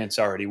experience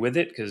already with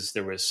it because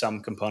there was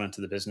some component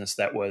to the business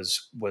that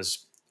was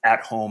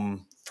at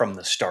home from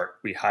the start.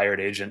 We hired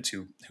agents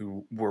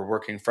who were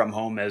working from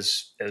home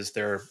as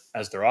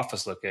their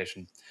office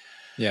location.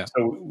 Yeah.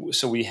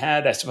 So we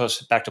had, I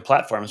suppose, back to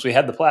platforms. We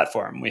had the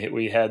platform.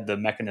 We had the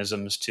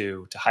mechanisms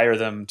to hire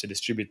them, to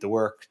distribute the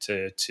work,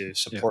 to Yeah.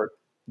 support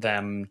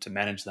them, to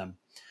manage them.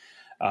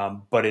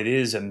 But it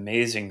is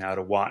amazing now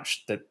to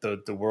watch that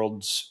the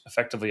world's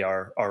effectively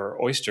our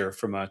oyster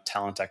from a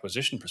talent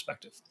acquisition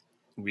perspective.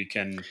 We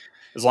can,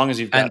 as long as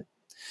you've got And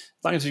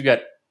as long as you've got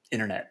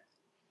internet,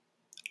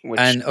 which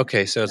And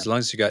okay, so yeah, as long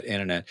as you got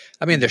internet,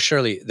 I mean,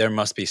 mhm, there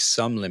must be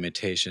some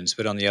limitations.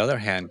 But on the other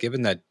hand,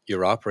 given that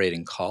you're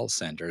operating call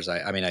centers,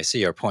 I mean, I see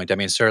your point. I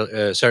mean,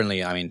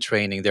 certainly, I mean,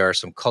 training. There are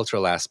some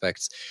cultural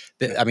aspects.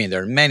 yeah, I mean,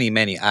 there are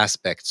many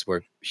aspects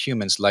where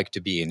humans like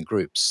to be in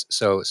groups.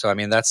 So I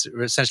mean, that's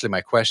essentially my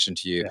question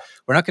to you. yeah,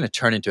 We're not going to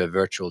turn into a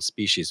virtual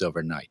species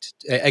overnight.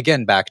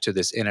 Again, back to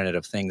this Internet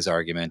of Things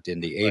argument in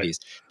the right. '80s.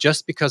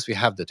 Just because we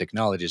have the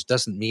technologies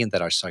doesn't mean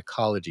that our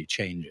psychology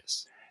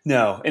changes.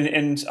 No,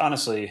 and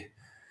honestly,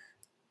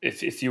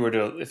 if you were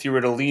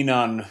to lean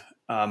on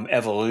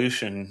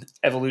evolution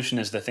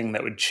is the thing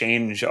that would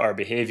change our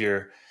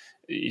behavior.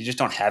 You just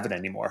don't have it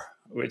anymore.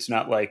 It's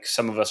not like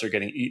some of us are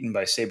getting eaten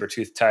by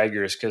saber-toothed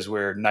tigers because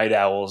we're night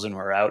owls and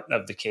we're out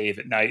of the cave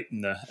at night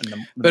in the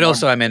But morning.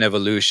 also, I mean,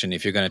 evolution,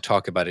 if you're going to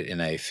talk about it in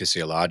a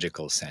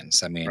physiological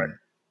sense, I Right. mean,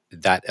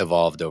 that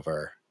evolved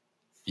over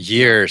Yeah.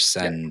 years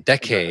Yeah. and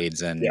Exactly.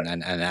 decades Yeah.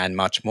 and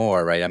much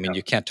more, right? I mean, Yeah.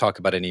 you can't talk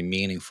about any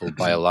meaningful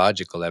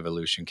biological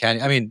evolution, can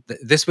you? I mean,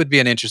 this would be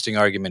an interesting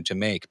argument to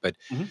make, but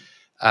Mhm.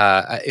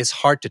 it's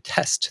hard to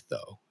test,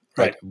 though,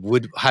 right?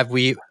 Right. Have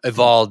we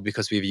evolved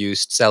because we've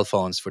used cell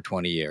phones for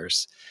 20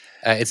 years?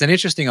 It's an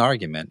interesting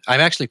argument.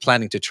 I'm actually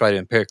planning to try to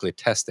empirically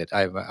test it.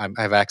 I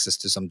have access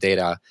to some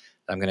data.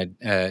 I'm going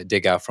to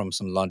dig out from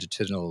some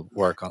longitudinal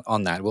work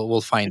on that.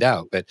 We'll find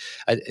out, but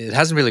it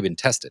hasn't really been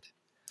tested.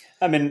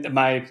 I mean,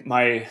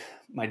 my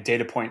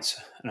data points,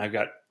 and I've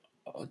got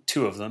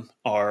two of them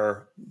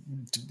are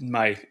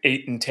my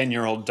 8 and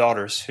 10-year-old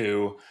daughters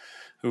who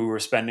were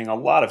spending a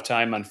lot of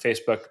time on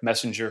Facebook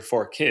Messenger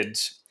for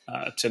kids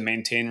to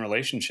maintain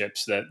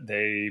relationships that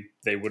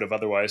they would have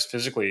otherwise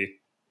physically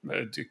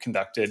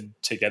conducted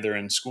together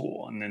in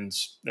school. And then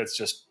that's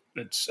just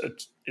it's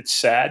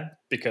sad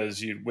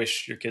because you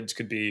wish your kids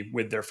could be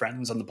with their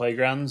friends on the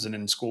playgrounds and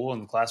in school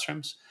and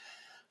classrooms,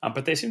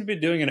 but they seem to be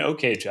doing an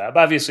okay job.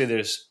 Obviously,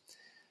 this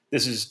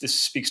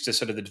speaks to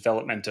sort of the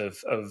development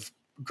of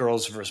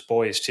girls versus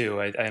boys too.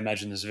 I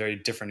imagine there's a very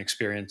different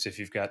experience if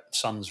you've got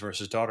sons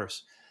versus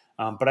daughters.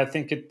 But I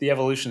think the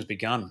evolution's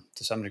begun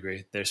to some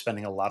degree. They're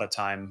spending a lot of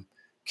time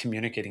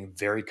communicating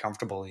very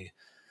comfortably.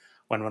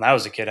 When I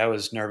was a kid, I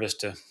was nervous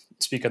to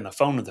speak on the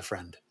phone with a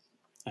friend,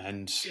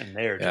 and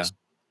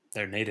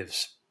they're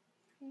natives.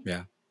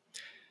 Yeah.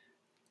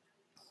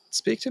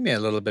 Speak to me a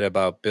little bit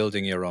about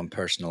building your own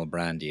personal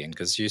brand, Ian,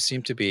 because you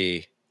seem to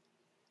be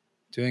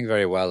doing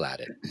very well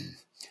at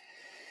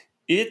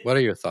it. What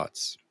are your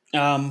thoughts?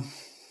 So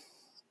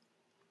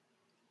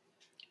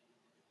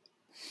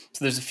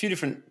there's a few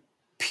different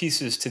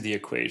pieces to the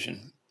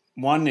equation.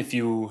 One,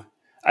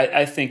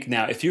 I think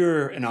now, if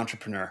you're an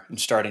entrepreneur and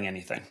starting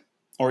anything,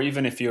 or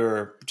even if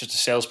you're just a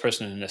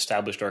salesperson in an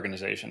established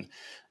organization,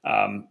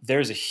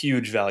 there's a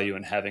huge value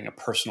in having a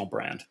personal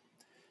brand.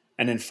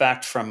 And in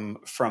fact, from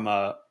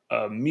a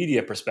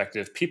media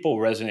perspective, people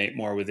resonate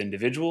more with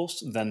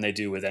individuals than they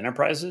do with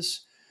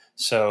enterprises.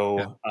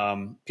 So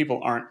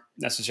people aren't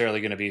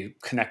necessarily going to be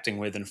connecting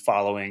with and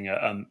following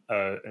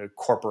a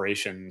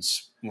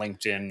corporation's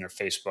LinkedIn or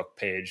Facebook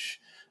page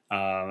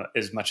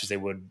as much as they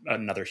would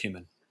another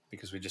human,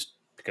 because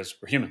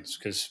we're humans,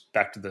 because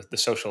back to the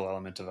social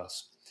element of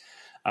us.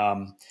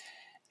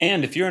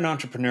 And if you're an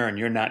entrepreneur and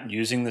you're not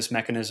using this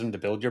mechanism to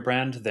build your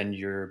brand, then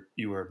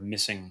you are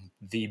missing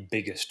the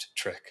biggest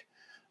trick.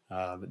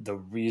 The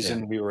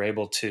reason we were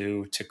able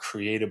to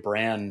create a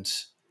brand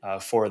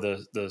for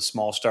the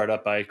small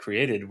startup I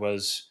created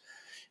was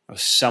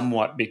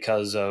somewhat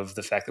because of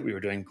the fact that we were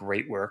doing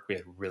great work. We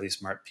had really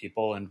smart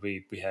people, and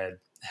we had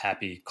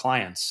happy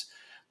clients.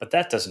 But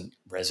that doesn't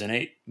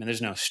resonate. I mean,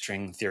 there's no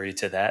string theory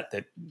to that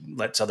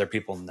lets other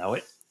people know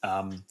it.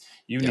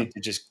 You need to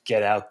just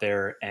get out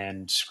there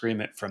and scream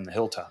it from the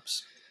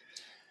hilltops.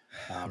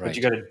 But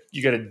you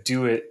got to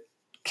do it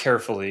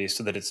carefully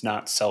so that it's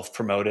not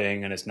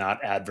self-promoting and it's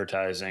not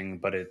advertising,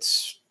 but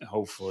it's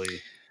hopefully.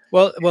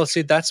 Well,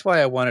 see, that's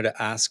why I wanted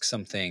to ask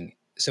something.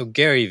 So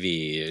Gary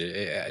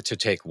Vee, to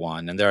take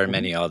one, and there are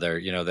many other.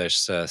 There's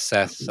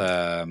Seth.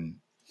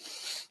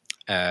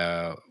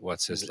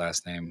 What's his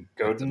last name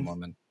Godin? At the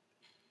moment?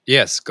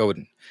 Yes,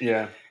 Godin.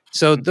 Yeah.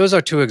 So those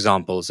are two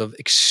examples of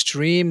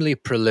extremely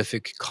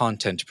prolific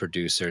content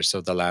producers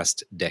of the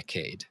last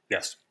decade.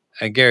 Yes.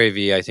 And Gary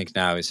Vee, I think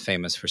now, is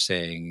famous for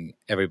saying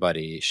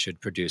everybody should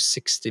produce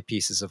 60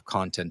 pieces of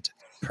content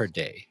per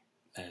day.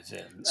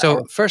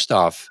 So first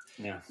off,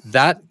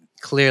 that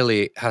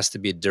clearly has to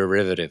be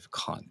derivative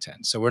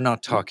content. So we're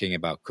not talking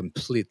about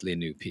completely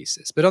new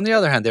pieces. But on the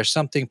other hand, there's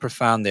something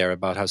profound there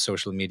about how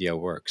social media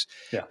works.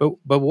 Yeah.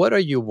 But what are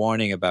you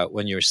warning about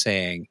when you're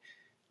saying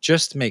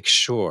just make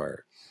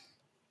sure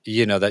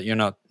that you're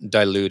not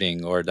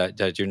diluting, or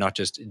that you're not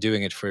just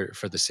doing it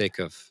for the sake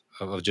of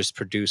just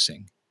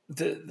producing?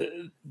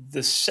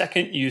 The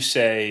second you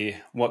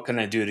say, "What can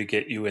I do to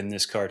get you in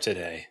this car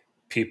today?"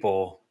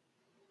 people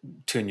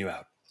tune you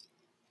out.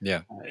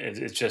 Yeah.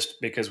 It's just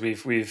because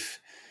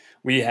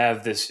we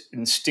have this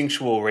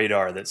instinctual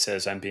radar that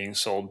says I'm being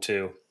sold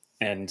to,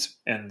 and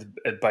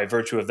by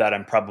virtue of that,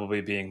 I'm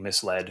probably being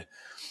misled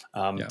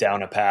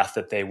down a path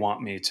that they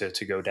want me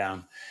to go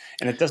down.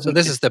 And it doesn't. So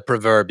this is the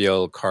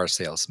proverbial car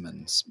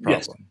salesman's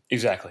problem. Yes,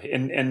 exactly.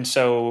 And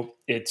so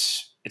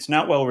it's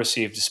not well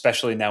received,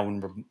 especially now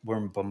when we're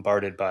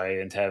bombarded by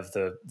and have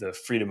the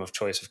freedom of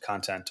choice of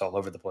content all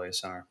over the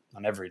place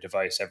on every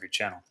device, every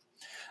channel.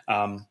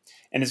 And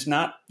it's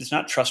not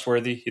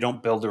trustworthy. You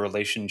don't build a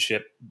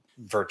relationship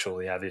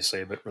virtually,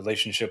 obviously, but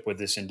relationship with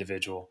this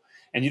individual,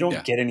 and you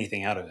don't get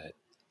anything out of it.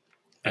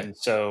 Right. And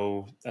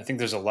so I think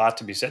there's a lot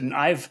to be said. And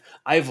I've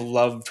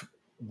loved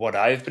what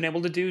I've been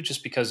able to do,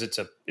 just because it's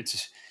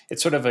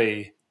sort of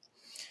a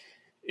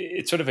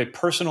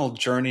personal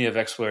journey of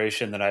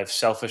exploration that I've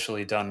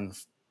selfishly done,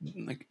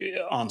 like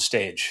on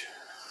stage.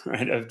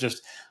 Right.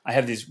 I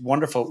have these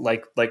wonderful,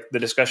 like the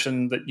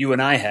discussion that you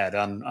and I had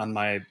on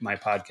my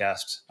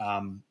podcast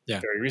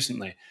very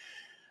recently.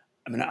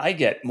 I mean, I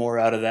get more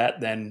out of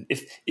that than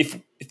if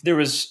there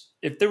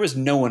was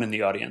no one in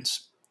the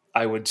audience,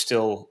 I would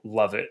still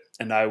love it,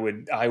 and I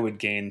would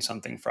gain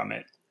something from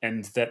it.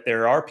 And that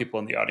there are people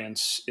in the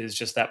audience is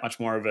just that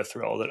much more of a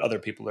thrill, that other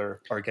people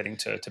are getting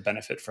to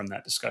benefit from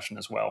that discussion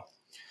as well.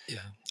 Yeah,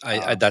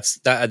 I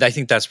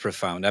think that's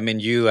profound. I mean,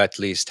 you at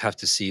least have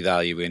to see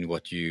value in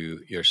what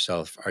you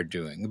yourself are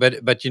doing.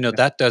 But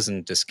that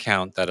doesn't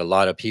discount that a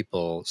lot of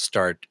people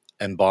start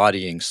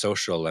embodying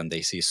social, and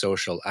they see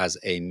social as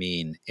a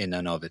mean in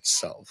and of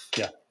itself.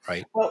 Yeah.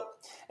 Right. Well,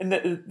 and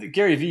the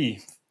Gary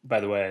Vee,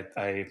 by the way,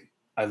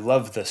 I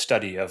love the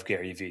study of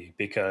Gary Vee,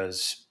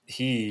 because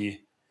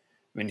he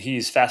mean,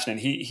 he's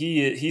fascinating.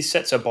 He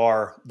sets a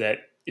bar that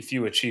if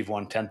you achieve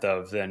 1/10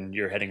 of, then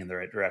you're heading in the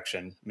right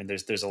direction. I mean,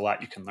 there's a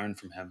lot you can learn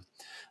from him.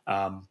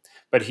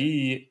 But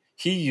he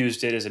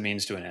used it as a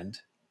means to an end.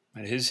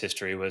 And his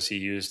history was he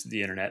used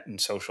the internet and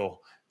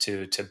social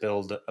to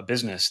build a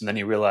business, and then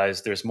he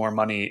realized there's more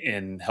money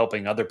in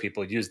helping other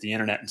people use the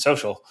internet and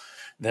social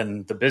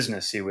than the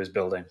business he was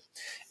building,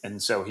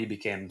 and so he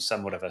became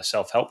somewhat of a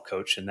self-help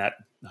coach in that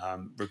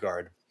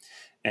regard.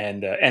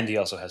 And he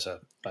also has a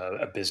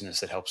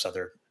business that helps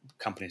other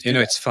companies.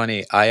 It's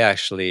funny. I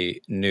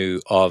actually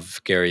knew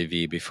of Gary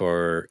Vee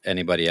before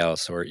anybody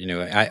else, or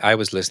I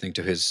was listening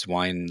to his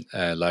wine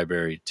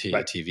library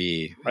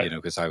TV, Right.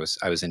 Because I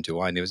was into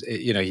wine. It was,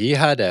 he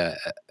had a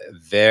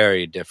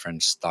very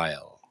different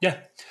style. Yeah.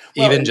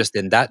 Well, even just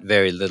in that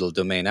very little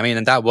domain. I mean,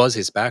 and that was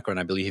his background.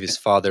 I believe his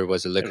father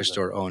was a liquor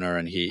store owner,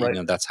 and he,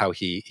 right. That's how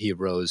he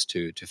rose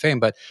to fame.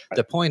 But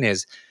the point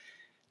is,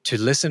 to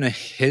listen to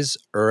his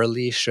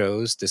early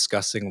shows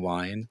discussing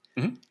wine,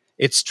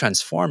 it's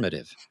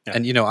transformative. Yeah.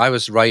 And, I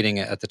was writing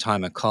at the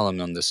time a column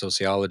on the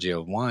sociology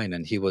of wine,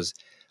 and he was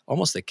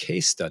almost a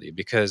case study,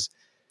 because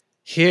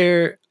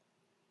here,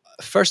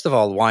 first of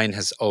all, wine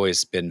has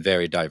always been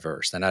very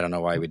diverse. And I don't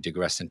know why we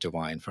digress into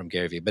wine from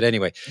Gary Vee. But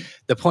anyway,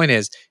 the point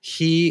is,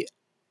 he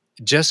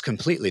just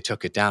completely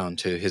took it down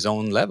to his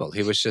own level.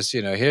 He was just,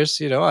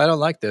 here's, I don't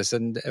like this.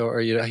 Or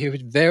he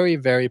was very,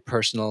 very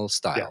personal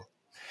style. Yeah.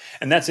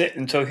 And that's it.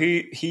 And so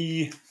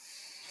he,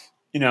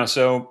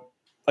 so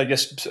I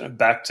guess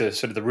back to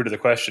sort of the root of the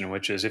question,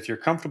 which is, if you're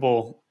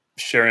comfortable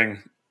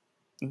sharing,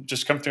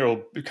 just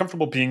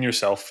comfortable being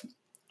yourself,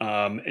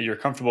 you're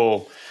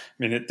comfortable.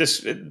 I mean, there's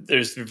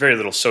very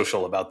little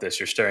social about this.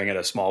 You're staring at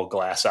a small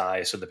glass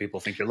eye so that people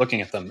think you're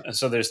looking at them. And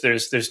so there's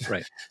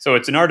right. So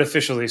it's an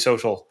artificially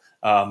social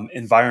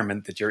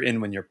environment that you're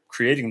in when you're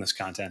creating this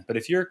content. But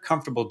if you're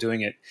comfortable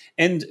doing it,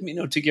 and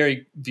to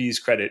Gary Vee's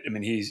credit, I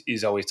mean,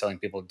 he's always telling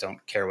people,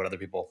 don't care what other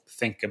people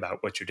think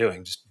about what you're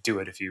doing, just do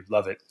it if you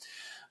love it.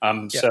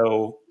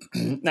 So,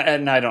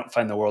 and I don't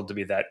find the world to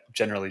be that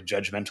generally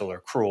judgmental or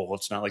cruel.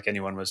 It's not like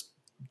anyone was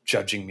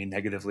judging me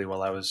negatively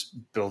while I was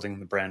building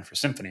the brand for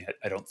Symphony.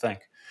 I don't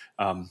think,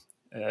 or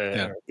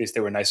at least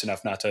they were nice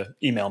enough not to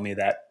email me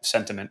that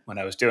sentiment when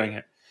I was doing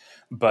it.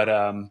 But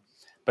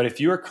if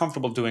you are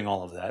comfortable doing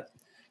all of that,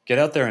 get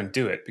out there and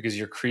do it, because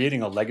you're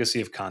creating a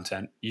legacy of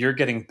content. You're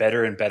getting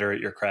better and better at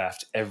your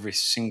craft every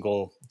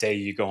single day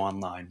you go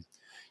online.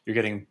 You're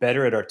getting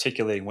better at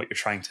articulating what you're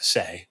trying to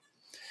say.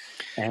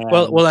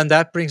 Well, and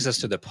that brings us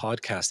to the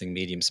podcasting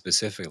medium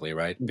specifically,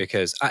 right?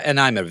 Because,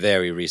 I'm a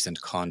very recent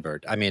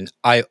convert. I mean,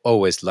 I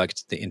always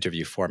liked the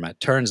interview format.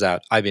 Turns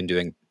out I've been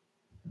doing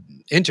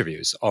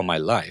interviews all my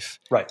life.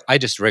 Right. I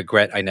just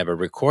regret I never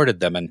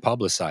recorded them and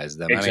publicized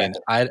them. Exactly.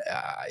 I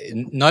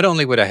mean, not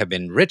only would I have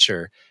been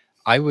richer,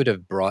 I would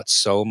have brought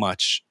so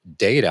much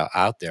data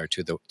out there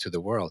to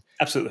the world.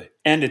 Absolutely.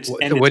 And it's. So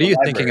what are you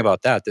thinking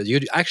about that? That you're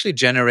actually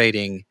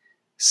generating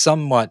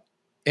somewhat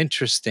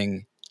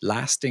interesting,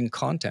 lasting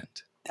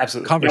content.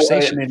 Absolutely.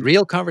 Conversation,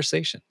 real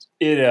conversations.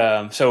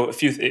 So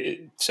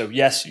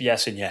yes,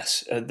 and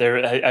yes.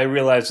 I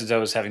realized as I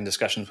was having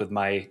discussions with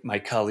my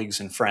colleagues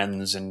and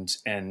friends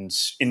and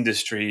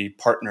industry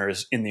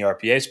partners in the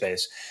RPA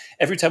space,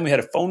 every time we had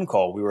a phone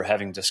call, we were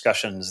having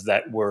discussions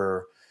that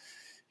were,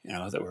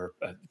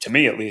 to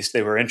me at least,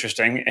 they were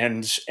interesting,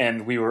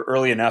 and we were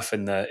early enough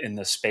in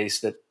the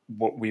space that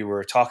what we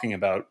were talking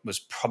about was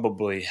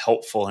probably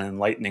helpful and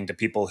enlightening to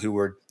people who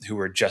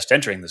were just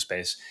entering the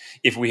space.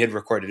 If we had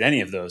recorded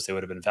any of those, they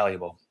would have been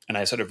valuable. And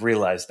I sort of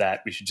realized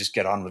that we should just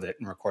get on with it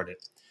and record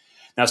it.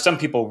 Now, some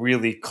people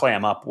really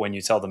clam up when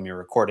you tell them you're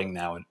recording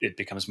now. It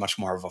becomes much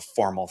more of a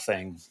formal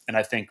thing. And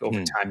I think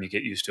over time you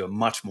get used to a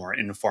much more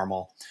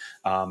informal,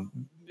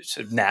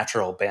 sort of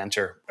natural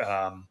banter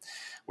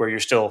where you're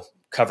still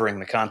covering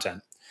the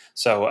content.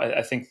 So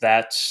I think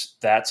that's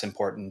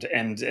important.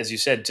 And as you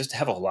said, just to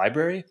have a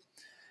library.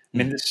 I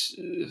mean,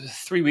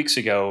 3 weeks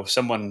ago,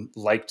 someone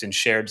liked and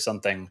shared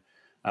something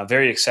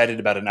very excited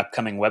about an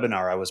upcoming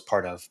webinar I was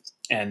part of.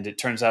 And it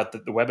turns out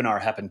that the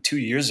webinar happened 2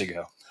 years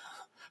ago.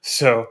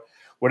 So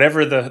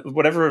whatever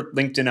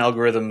LinkedIn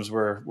algorithms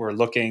were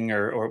looking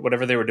or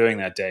whatever they were doing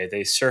that day,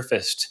 they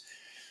surfaced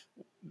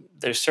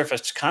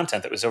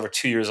content that was over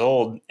 2 years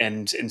old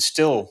and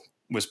still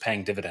was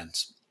paying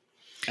dividends.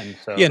 And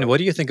so, and what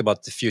do you think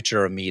about the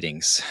future of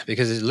meetings?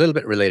 Because it's a little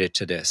bit related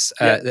to this.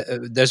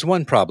 There's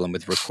one problem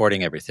with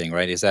recording everything,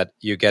 right? Is that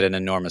you get an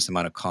enormous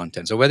amount of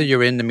content. So whether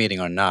you're in the meeting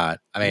or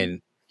not, I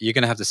mean, you're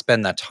going to have to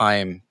spend that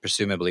time,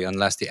 presumably,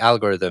 unless the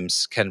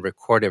algorithms can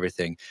record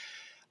everything.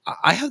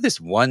 I have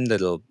this one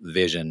little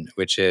vision,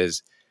 which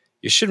is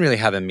you shouldn't really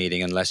have a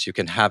meeting unless you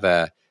can have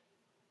a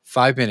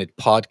 5-minute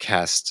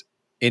podcast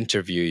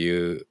interview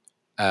you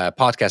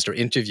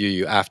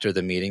after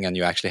the meeting and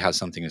you actually have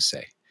something to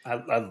say. I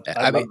love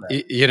that.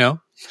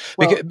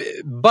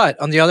 But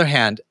on the other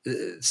hand,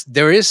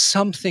 there is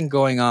something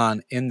going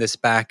on in this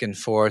back and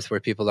forth where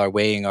people are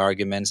weighing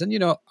arguments. And,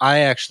 I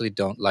actually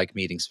don't like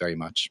meetings very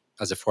much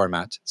as a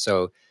format.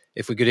 So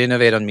if we could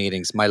innovate on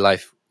meetings, my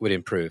life would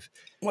improve.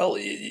 Well,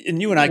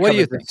 and you and I What do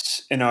you covered think?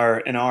 this in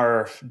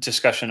our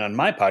discussion on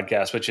my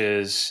podcast, which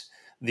is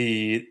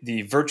the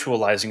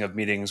virtualizing of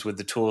meetings with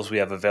the tools we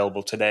have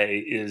available today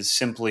is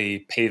simply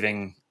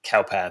paving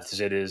cow paths.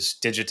 It is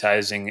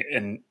digitizing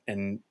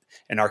an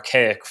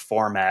archaic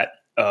format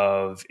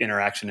of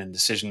interaction and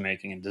decision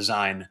making and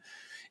design.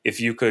 If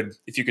you could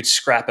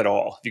scrap it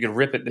all, if you could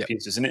rip it to Yep.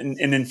 pieces, and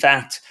in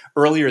fact,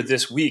 earlier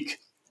this week,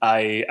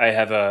 I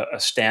have a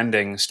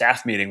standing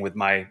staff meeting with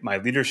my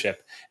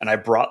leadership, and I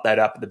brought that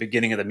up at the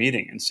beginning of the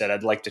meeting and said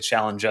I'd like to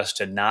challenge us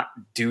to not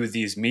do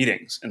these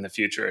meetings in the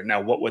future.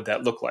 Now, what would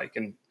that look like?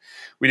 And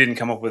we didn't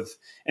come up with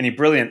any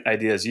brilliant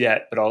ideas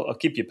yet, but I'll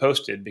keep you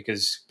posted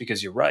because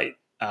you're right.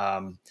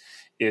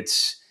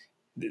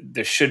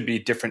 There should be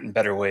different and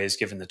better ways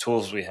given the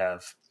tools we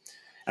have.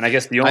 And I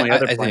guess the only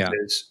other point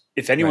is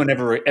if anyone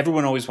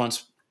everyone always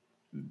wants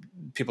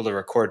people to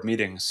record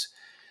meetings.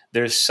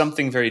 There's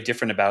something very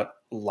different about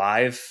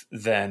live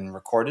than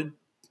recorded.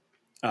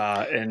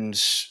 And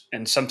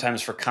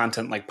sometimes for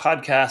content like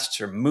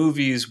podcasts or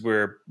movies,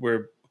 we're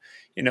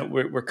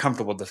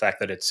comfortable with the fact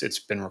that it's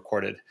been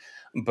recorded,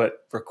 but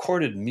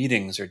recorded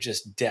meetings are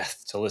just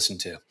death to listen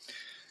to.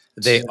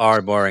 They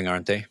are boring,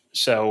 aren't they?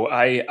 So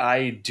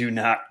I do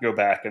not go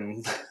back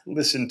and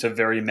listen to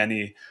very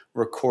many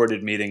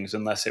recorded meetings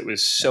unless it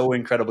was so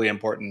incredibly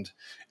important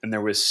and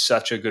there was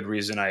such a good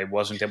reason I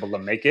wasn't able to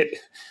make it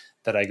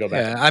that I go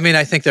back. Yeah, I mean,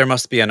 I think there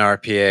must be an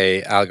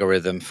RPA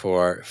algorithm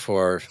for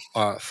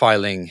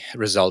filing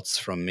results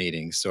from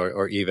meetings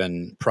or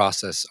even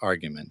process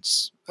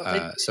arguments.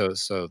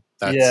 So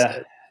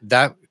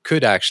that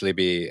could actually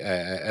be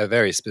a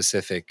very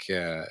specific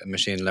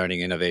machine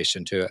learning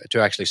innovation to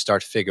actually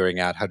start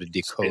figuring out how to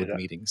decode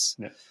meetings.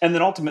 Yeah. And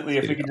then ultimately,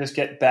 if we can just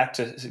get back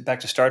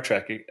to Star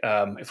Trek,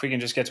 if we can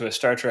just get to a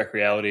Star Trek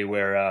reality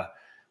where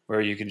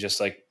you can just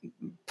like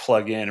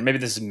plug in, or maybe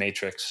this is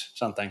Matrix,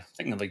 something,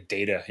 thinking of like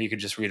Data. You could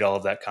just read all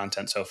of that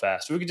content so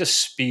fast. We could just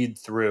speed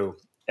through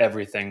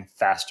everything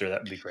faster.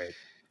 That would be great.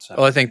 So.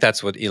 Well, I think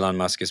that's what Elon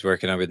Musk is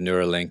working on with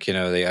Neuralink. You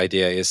know, the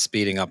idea is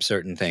speeding up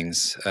certain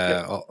things,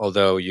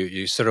 although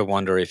you sort of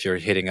wonder if you're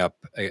hitting up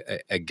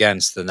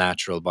against the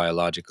natural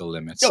biological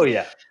limits. Oh,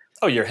 yeah.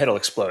 Oh, your head will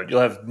explode. You'll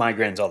have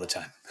migraines all the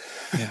time.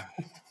 Yeah.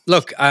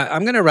 Look,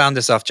 I'm going to round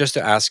this off just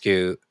to ask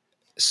you,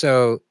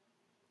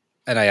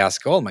 and I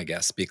ask all my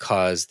guests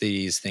because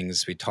these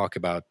things we talk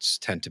about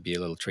tend to be a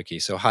little tricky.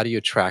 So how do you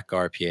track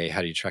RPA?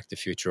 How do you track the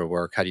future of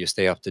work? How do you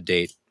stay up to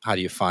date? How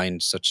do you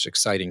find such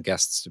exciting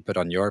guests to put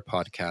on your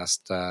podcast?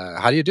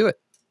 How do you do it?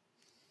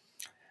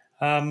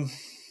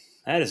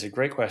 That is a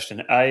great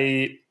question.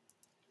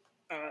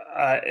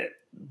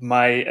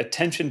 My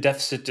attention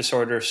deficit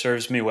disorder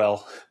serves me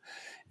well.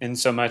 In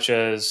so much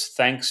as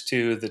thanks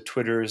to the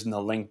Twitters and the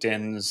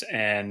LinkedIns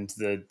and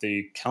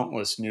the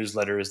countless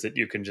newsletters that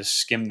you can just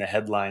skim the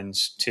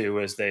headlines to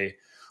as they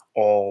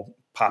all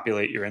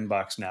populate your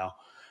inbox now,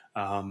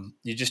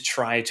 you just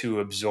try to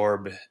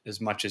absorb as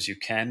much as you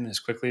can, as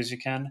quickly as you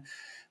can.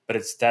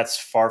 But that's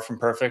far from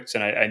perfect,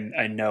 and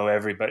I know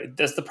everybody.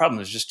 That's the problem.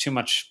 There's just too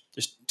much.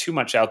 There's too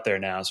much out there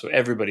now, so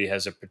everybody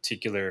has a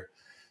particular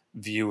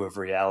view of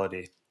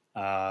reality.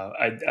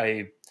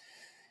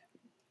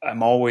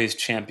 I'm always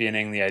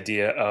championing the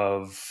idea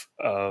of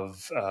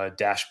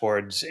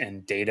dashboards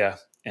and data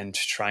and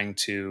trying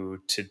to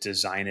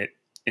design it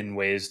in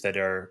ways that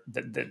are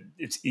that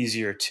it's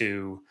easier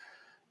to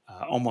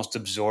almost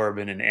absorb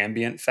in an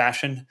ambient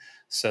fashion,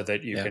 so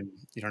that you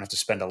don't have to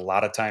spend a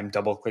lot of time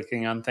double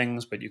clicking on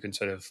things, but you can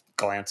sort of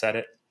glance at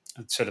it.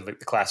 It's sort of like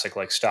the classic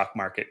like stock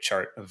market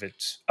chart of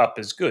it's up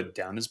is good,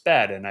 down is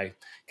bad, and I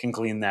can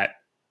glean that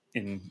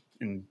in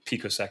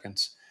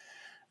picoseconds.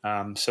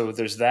 So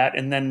there's that,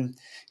 and then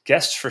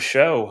guests for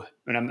show.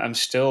 And I'm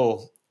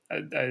still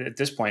at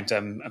this point.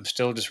 I'm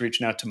still just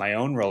reaching out to my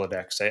own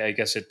Rolodex. I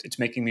guess it's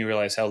making me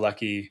realize how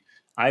lucky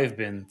I've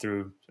been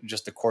through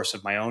just the course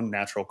of my own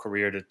natural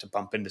career to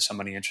bump into so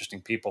many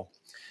interesting people.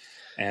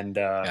 And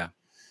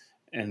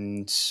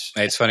and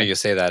it's funny you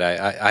say that.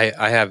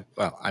 I have.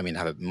 Well, I mean,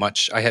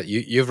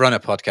 you've run a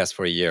podcast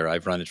for a year.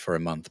 I've run it for a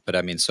month, but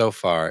I mean, so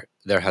far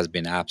there has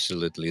been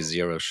absolutely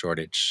zero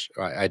shortage.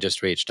 I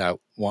just reached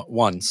out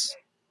once.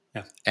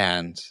 Yeah.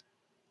 And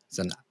it's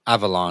an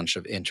avalanche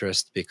of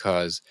interest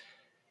because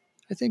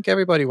I think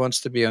everybody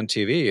wants to be on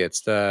TV.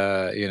 It's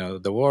the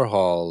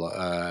Warhol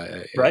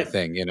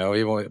thing.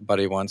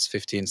 Everybody wants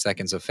 15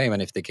 seconds of fame,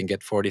 and if they can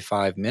get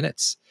 45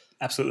 minutes,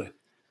 absolutely.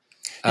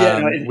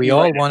 We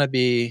all want to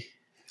be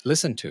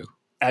listened to.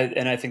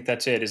 And I think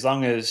that's it. As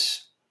long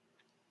as,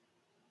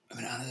 I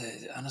mean,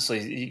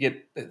 honestly, you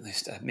get, at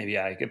least maybe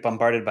I get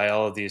bombarded by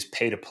all of these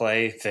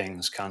pay-to-play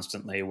things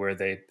constantly where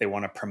they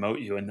want to promote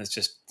you, and it's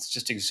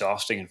just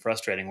exhausting and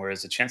frustrating.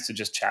 Whereas the chance to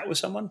just chat with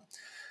someone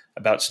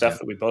about stuff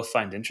that we both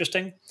find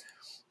interesting,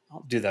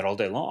 I'll do that all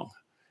day long.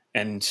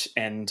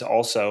 And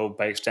also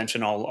by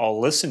extension, I'll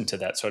listen to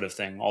that sort of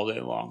thing all day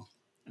long.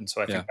 And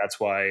so I think that's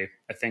why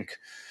I think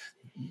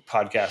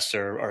podcasts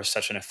are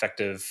such an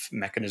effective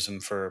mechanism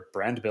for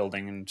brand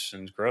building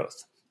and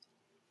growth.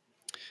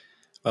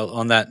 Well,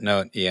 on that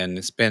note, Ian,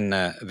 it's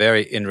been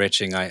very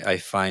enriching. I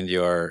find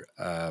your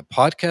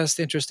podcast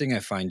interesting. I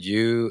find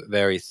you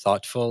very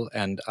thoughtful,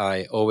 and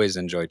I always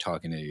enjoy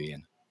talking to you,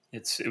 Ian.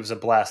 It was a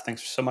blast.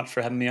 Thanks so much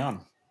for having me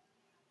on.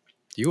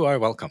 You are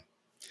welcome.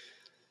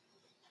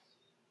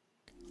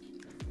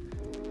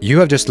 You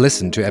have just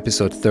listened to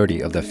episode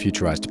 30 of the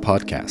Futurized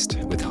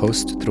podcast with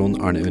host Trond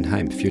Arne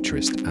Undheim,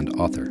 futurist and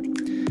author.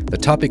 The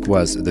topic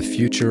was the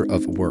future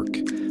of work.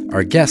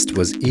 Our guest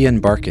was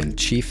Ian Barkin,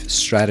 Chief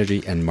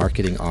Strategy and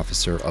Marketing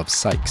Officer of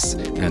Sykes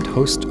and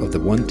host of the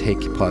One Take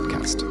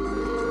podcast.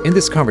 In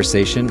this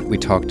conversation, we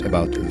talked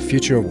about the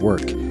future of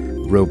work,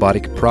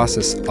 robotic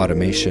process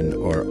automation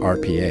or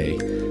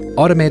RPA,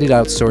 automated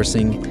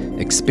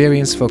outsourcing,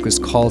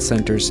 experience-focused call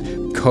centers,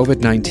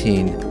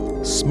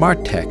 COVID-19,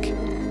 smart tech,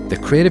 the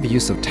creative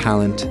use of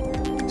talent,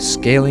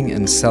 scaling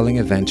and selling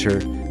a venture,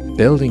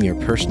 building your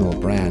personal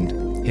brand,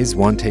 his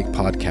One Take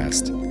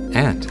podcast,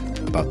 and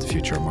about the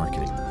future of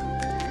marketing.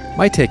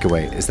 My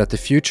takeaway is that the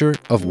future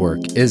of work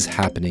is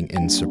happening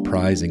in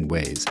surprising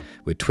ways,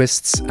 with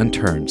twists and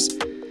turns,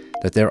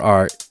 that there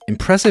are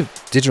impressive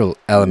digital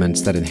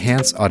elements that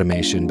enhance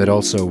automation, but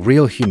also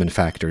real human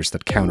factors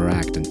that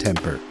counteract and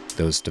temper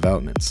those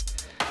developments.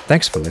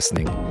 Thanks for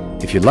listening.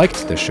 If you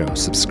liked the show,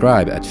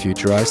 subscribe at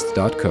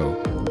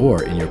futurized.co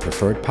or in your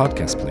preferred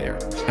podcast player,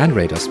 and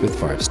rate us with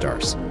 5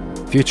 stars.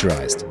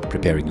 Futurized,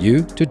 preparing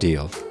you to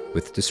deal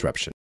with disruption.